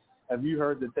 Have you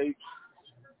heard the tape?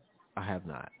 I have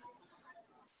not.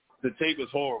 The tape is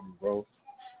horrible, bro.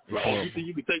 Like, oh, you think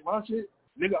you can take my shit?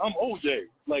 Nigga, I'm OJ.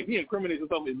 Like, he incriminates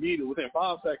himself immediately within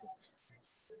 5 seconds.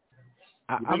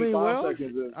 I mean,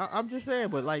 I'm just saying,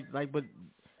 but but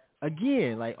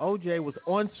again, like, OJ was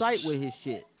on site with his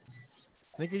shit.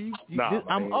 Nigga,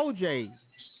 I'm OJ.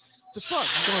 The fuck?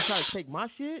 You gonna try to take my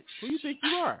shit? Who you think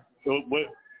you are? So, but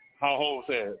how Ho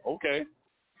said, okay.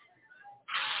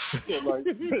 Yeah, like,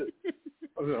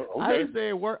 okay. I ain't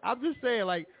saying work. I'm just saying,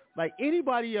 like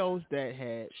anybody else that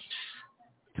had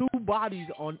 2 bodies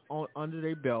on under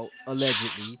their belt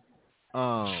allegedly,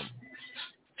 and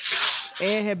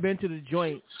had been to the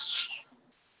joint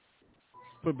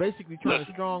for basically trying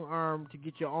to strong arm to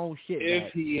get your own shit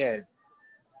back.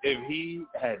 If he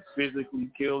had physically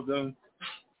killed them,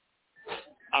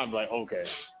 I'm like, okay.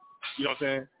 You know what I'm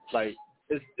saying? Like,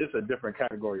 it's a different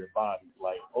category of bodies.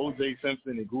 Like, O.J.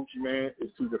 Simpson and Gucci Mane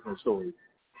is 2 different stories.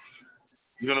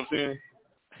 You know what I'm saying?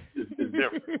 It's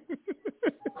different.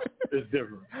 It's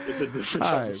different. It's a different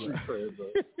type of street cred, bro.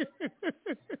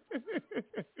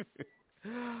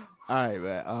 All right,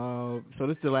 man. So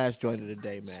this is the last joint of the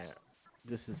day, man.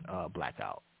 This is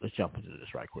Blackout. Let's jump into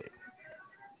this right quick.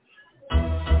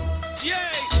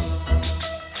 Yay!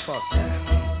 Fuck that.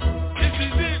 This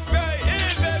is it right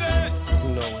here, baby.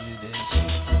 You know what it is.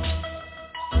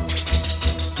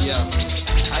 Yeah,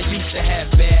 I used to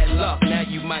have bad luck. Now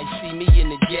you might see me in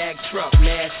the Jag truck,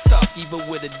 mad stuck, either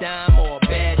with a dime or a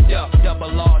bad duck.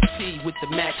 Double RT with the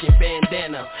matching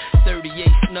bandana, 38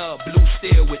 snub, blue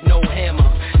steel with no hammer.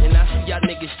 And I y'all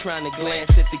niggas trying to glance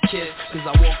at the kiss, cause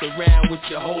I walk around with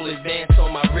your whole advance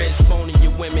on my wrist, phoning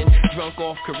your women, drunk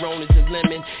off Coronas and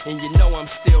lemon, and you know I'm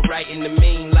still right in the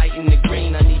mean, light in the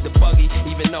green. I need the buggy,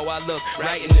 even though I look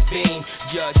right in the beam.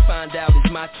 Judge find out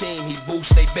it's my team, he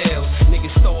boosts they bills.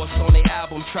 Niggas throw us on their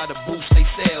album, try to boost they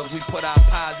sales. We put our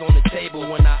pies on the table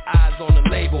when our eyes on the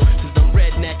label, cause them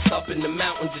rednecks up in the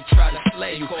mountains to try to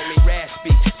slay you. Call me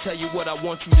raspy, tell you what I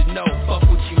want you to know. Fuck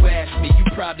what you ask me, you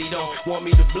probably don't want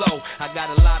me to blow. I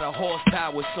got a lot of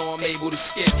horsepower, so I'm able to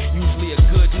skip. Usually a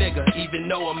good nigga, even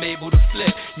though I'm able to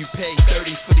flip. You pay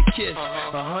 30 for the kiss,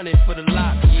 100 for the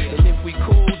lock. And if we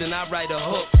cool, then I write a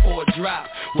hook or a drop.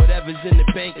 Whatever's in the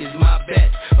bank is my bet.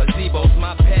 A Zebo's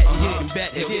my pet, and you can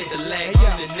bet he'll hit the leg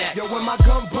in the neck. Yo, when my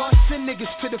gun busts, send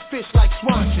niggas to the fish like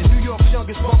Swanson. New York's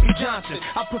youngest Bumpy Johnson.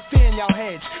 I put fear in y'all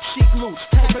heads, chic loops,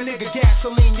 type of nigga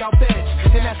gasoline y'all beds.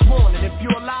 And that's morning. If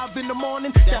you're alive in the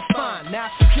morning, that's fine. Now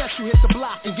I suggest you hit the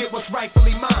block and get what's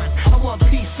rightfully mine. I want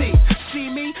PC. See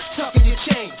me? Tucking your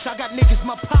chains. I got niggas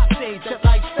my pop's age, that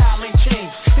lifestyle ain't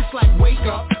changed. It's like wake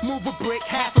up, move a brick,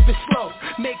 half of it slow.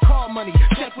 Make call money,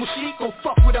 check with sheet, go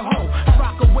fuck with a hoe. I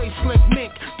rock a waist slick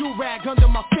mink, do rag under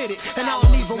my fitted, and I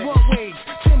don't even want waves.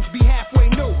 Tim's be halfway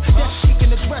new. That's chic in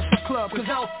the dresser club, cause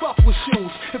I don't fuck with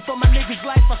shoes. And for my niggas'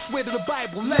 life, I swear to the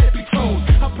Bible, let it be told.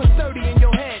 I put 30 in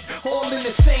your head, all in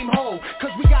the same hole,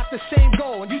 cause we got the same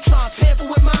goal. And you try to tamper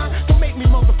with mine, don't make me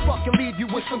motherfucking leave you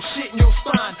with some shit in your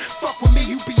spine. Fuck with me,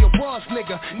 you be a was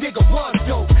nigga. Nigga was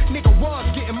dope. Nigga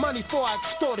was getting money before I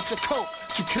extorted your coat.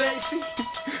 You crazy?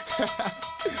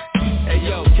 Hey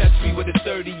yo, catch me with a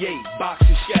 38, box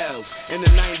of shells, and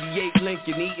a 98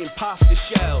 Lincoln eating pasta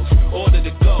shells. Order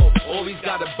to go, always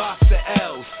got a box of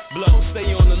L's. Blow,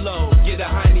 stay on the low, get a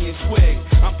hiney and swig.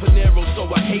 I'm Panero, so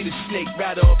I hate a snake,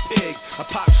 rather a pig. I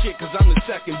pop shit cause I'm the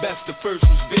second best, the first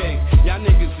was big. Y'all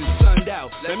niggas is sunned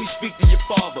out, let me speak to your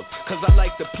father, cause I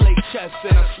like to play chess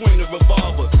and I swing a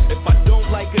revolver. If I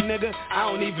don't like a nigga, I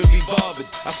don't even be bothered.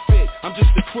 I spit, I'm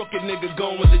just a crooked nigga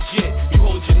going legit. You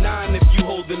hold your 9 if you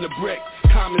holding the brick.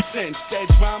 Common sense, said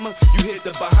drama, you hit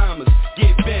the Bahamas.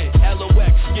 Get bent,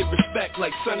 LOX, get respect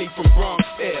like Sonny from Bronx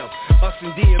Tale. Us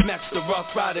and DMX, the Rough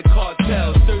Rider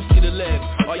cartels, thirsty to live.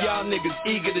 Are y'all niggas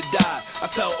eager to die? I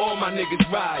tell all my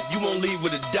niggas ride, you won't leave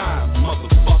with a dime,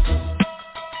 motherfucker.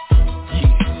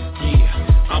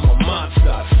 Yeah, I'm a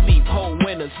monster. Sleep whole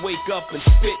winters, wake up and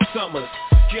spit summers.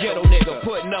 Ghetto nigga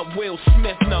putting up Will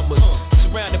Smith numbers.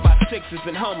 Surrounded by sixes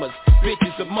and Hummers,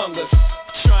 bitches among us.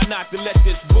 Try not to let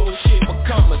this bullshit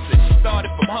become us. It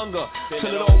started from hunger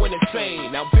till it all went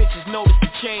insane. Now bitches notice the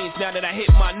change now that I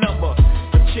hit my number.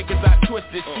 The chickens I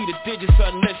twisted, see the digits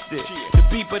unlisted. The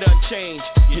beeper done changed,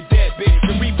 you dead bitch,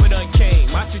 the reaper done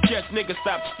came. I suggest niggas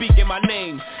stop speaking my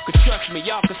name, cause trust me,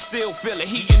 y'all can still feel the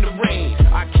heat in the rain.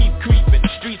 I keep creeping,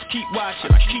 the streets keep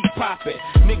watching, I keep popping.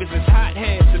 Niggas is hot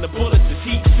hands and the bullets is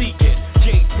heat seeking.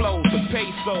 Jade flows and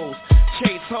pesos,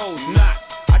 chase hoes, not.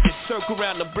 I just circle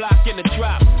around the block in the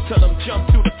drop, till them jump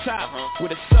through the top, where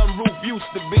the sunroof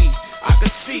used to be. I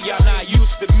can see y'all not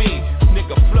used to me.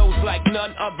 Nigga flows like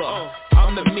none other.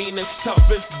 I'm the meanest,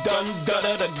 toughest, done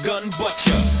gutter, the gun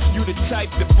butcher. You the type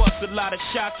that bust a lot of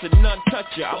shots and none touch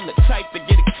ya. I'm the type that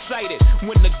get excited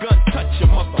when the gun touch ya,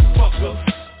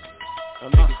 motherfucker.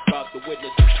 I'm niggas about to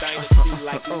witness a dynasty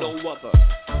like no other.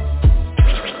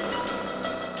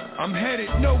 I'm headed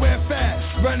nowhere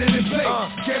fast, running in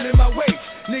place, getting my weight.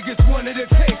 Niggas wanted a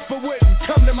taste, but wouldn't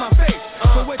come to my face.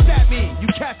 So what that mean? You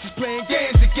catches playing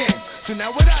games again. So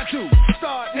now what I do?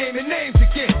 Start naming names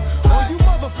again. All you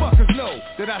motherfuckers know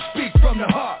that I speak from the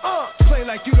heart. Play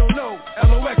like you don't know,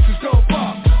 LOX is go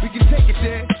bar. We can take it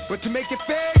there, but to make it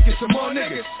fair, get some more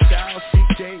niggas. Styles,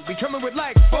 CJ, we coming with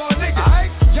like 4 niggas.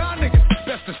 Alright, y'all niggas,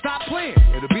 best to stop playing.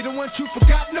 It'll be the ones you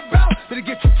forgotten about, that'll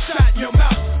get you shot in your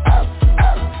mouth.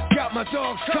 Got my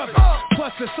dogs covered,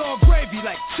 plus it's all gravy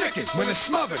like chicken when it's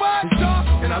smothered. It's dark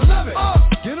and I love it.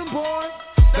 Get 'em boy,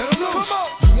 let 'em loose.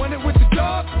 You want it with the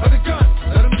dog or the gun?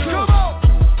 Let 'em choose. Come on.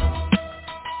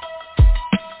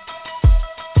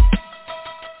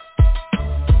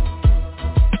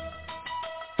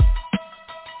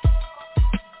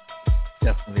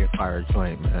 Definitely a fire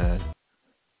joint, man.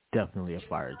 Definitely a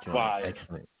fire joint. Fire.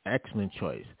 Excellent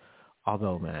choice.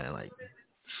 Although, man, like,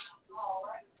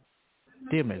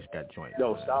 DMX got joints.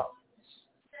 Yo, stop.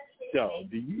 Yo,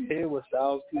 do you hear what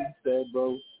Styles P said,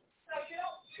 bro?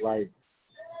 Like,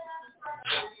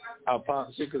 I pop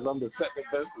shit because I'm the second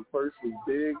best, the first was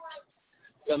big.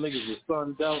 Y'all niggas was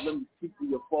sunned out. Let me speak to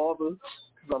your father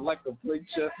because I like to play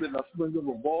chess and I swing a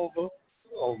revolver.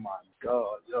 Oh my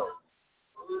God, yo.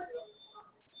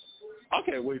 I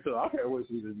can't wait to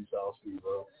see Styles P,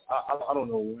 bro. I don't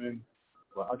know when,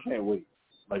 but I can't wait.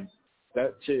 Like,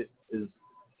 that shit is,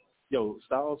 yo,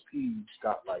 Styles P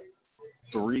got like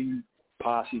 3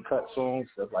 posse cut songs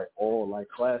that's like all like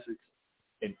classics,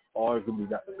 and arguably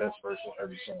got the best verse on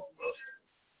every song, bro.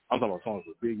 I'm talking about songs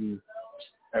with Biggie,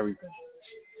 everything.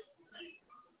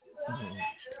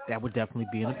 That would definitely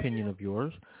be an opinion of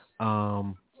yours,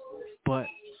 but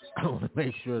I want to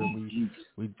make sure that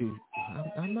we do.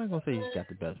 I'm not gonna say he's got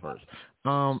the best verse,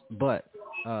 but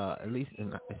at least,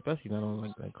 and especially not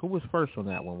on like who was first on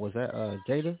that one? Was that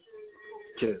Jada?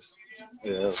 Kiss.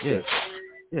 Yeah. Kiss.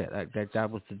 Yeah,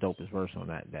 that was the dopest verse on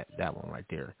that one right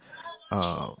there.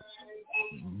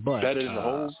 But better than the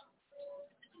whole.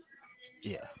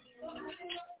 Yeah.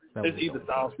 It's either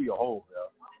Styles P or whole, yo.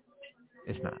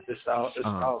 It's not. It's Styles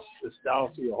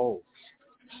P or whole.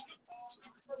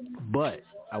 But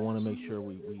I want to make sure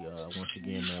we once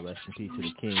again, man, rest in peace to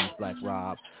the Kings, Black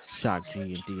Rob, Shock G,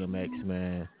 and DMX,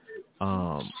 man.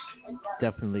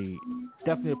 Definitely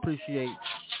appreciate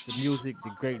the music,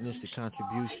 the greatness, the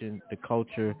contribution, the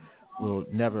culture. We'll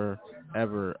never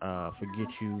ever forget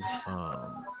you.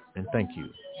 And thank you.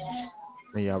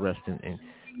 May y'all rest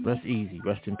easy,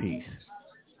 rest in peace.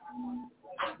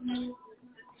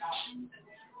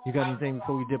 You got anything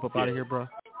before we dip up out of here, bro?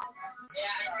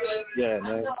 Yeah,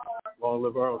 man. Long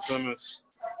live Earl Simmons.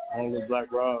 Long live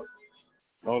Black Rob.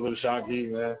 Long live Shock G,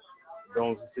 man.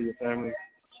 Condolences to your family.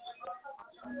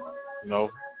 You know,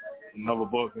 another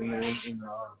book in the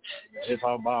hip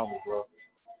hop Bible, bro.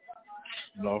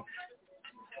 You know.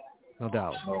 No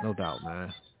doubt,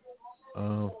 man.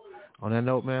 On that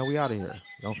note, man, we out of here.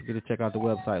 Don't forget to check out the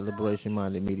website,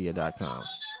 liberationmindedmedia.com.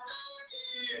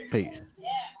 Peace.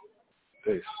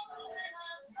 Peace.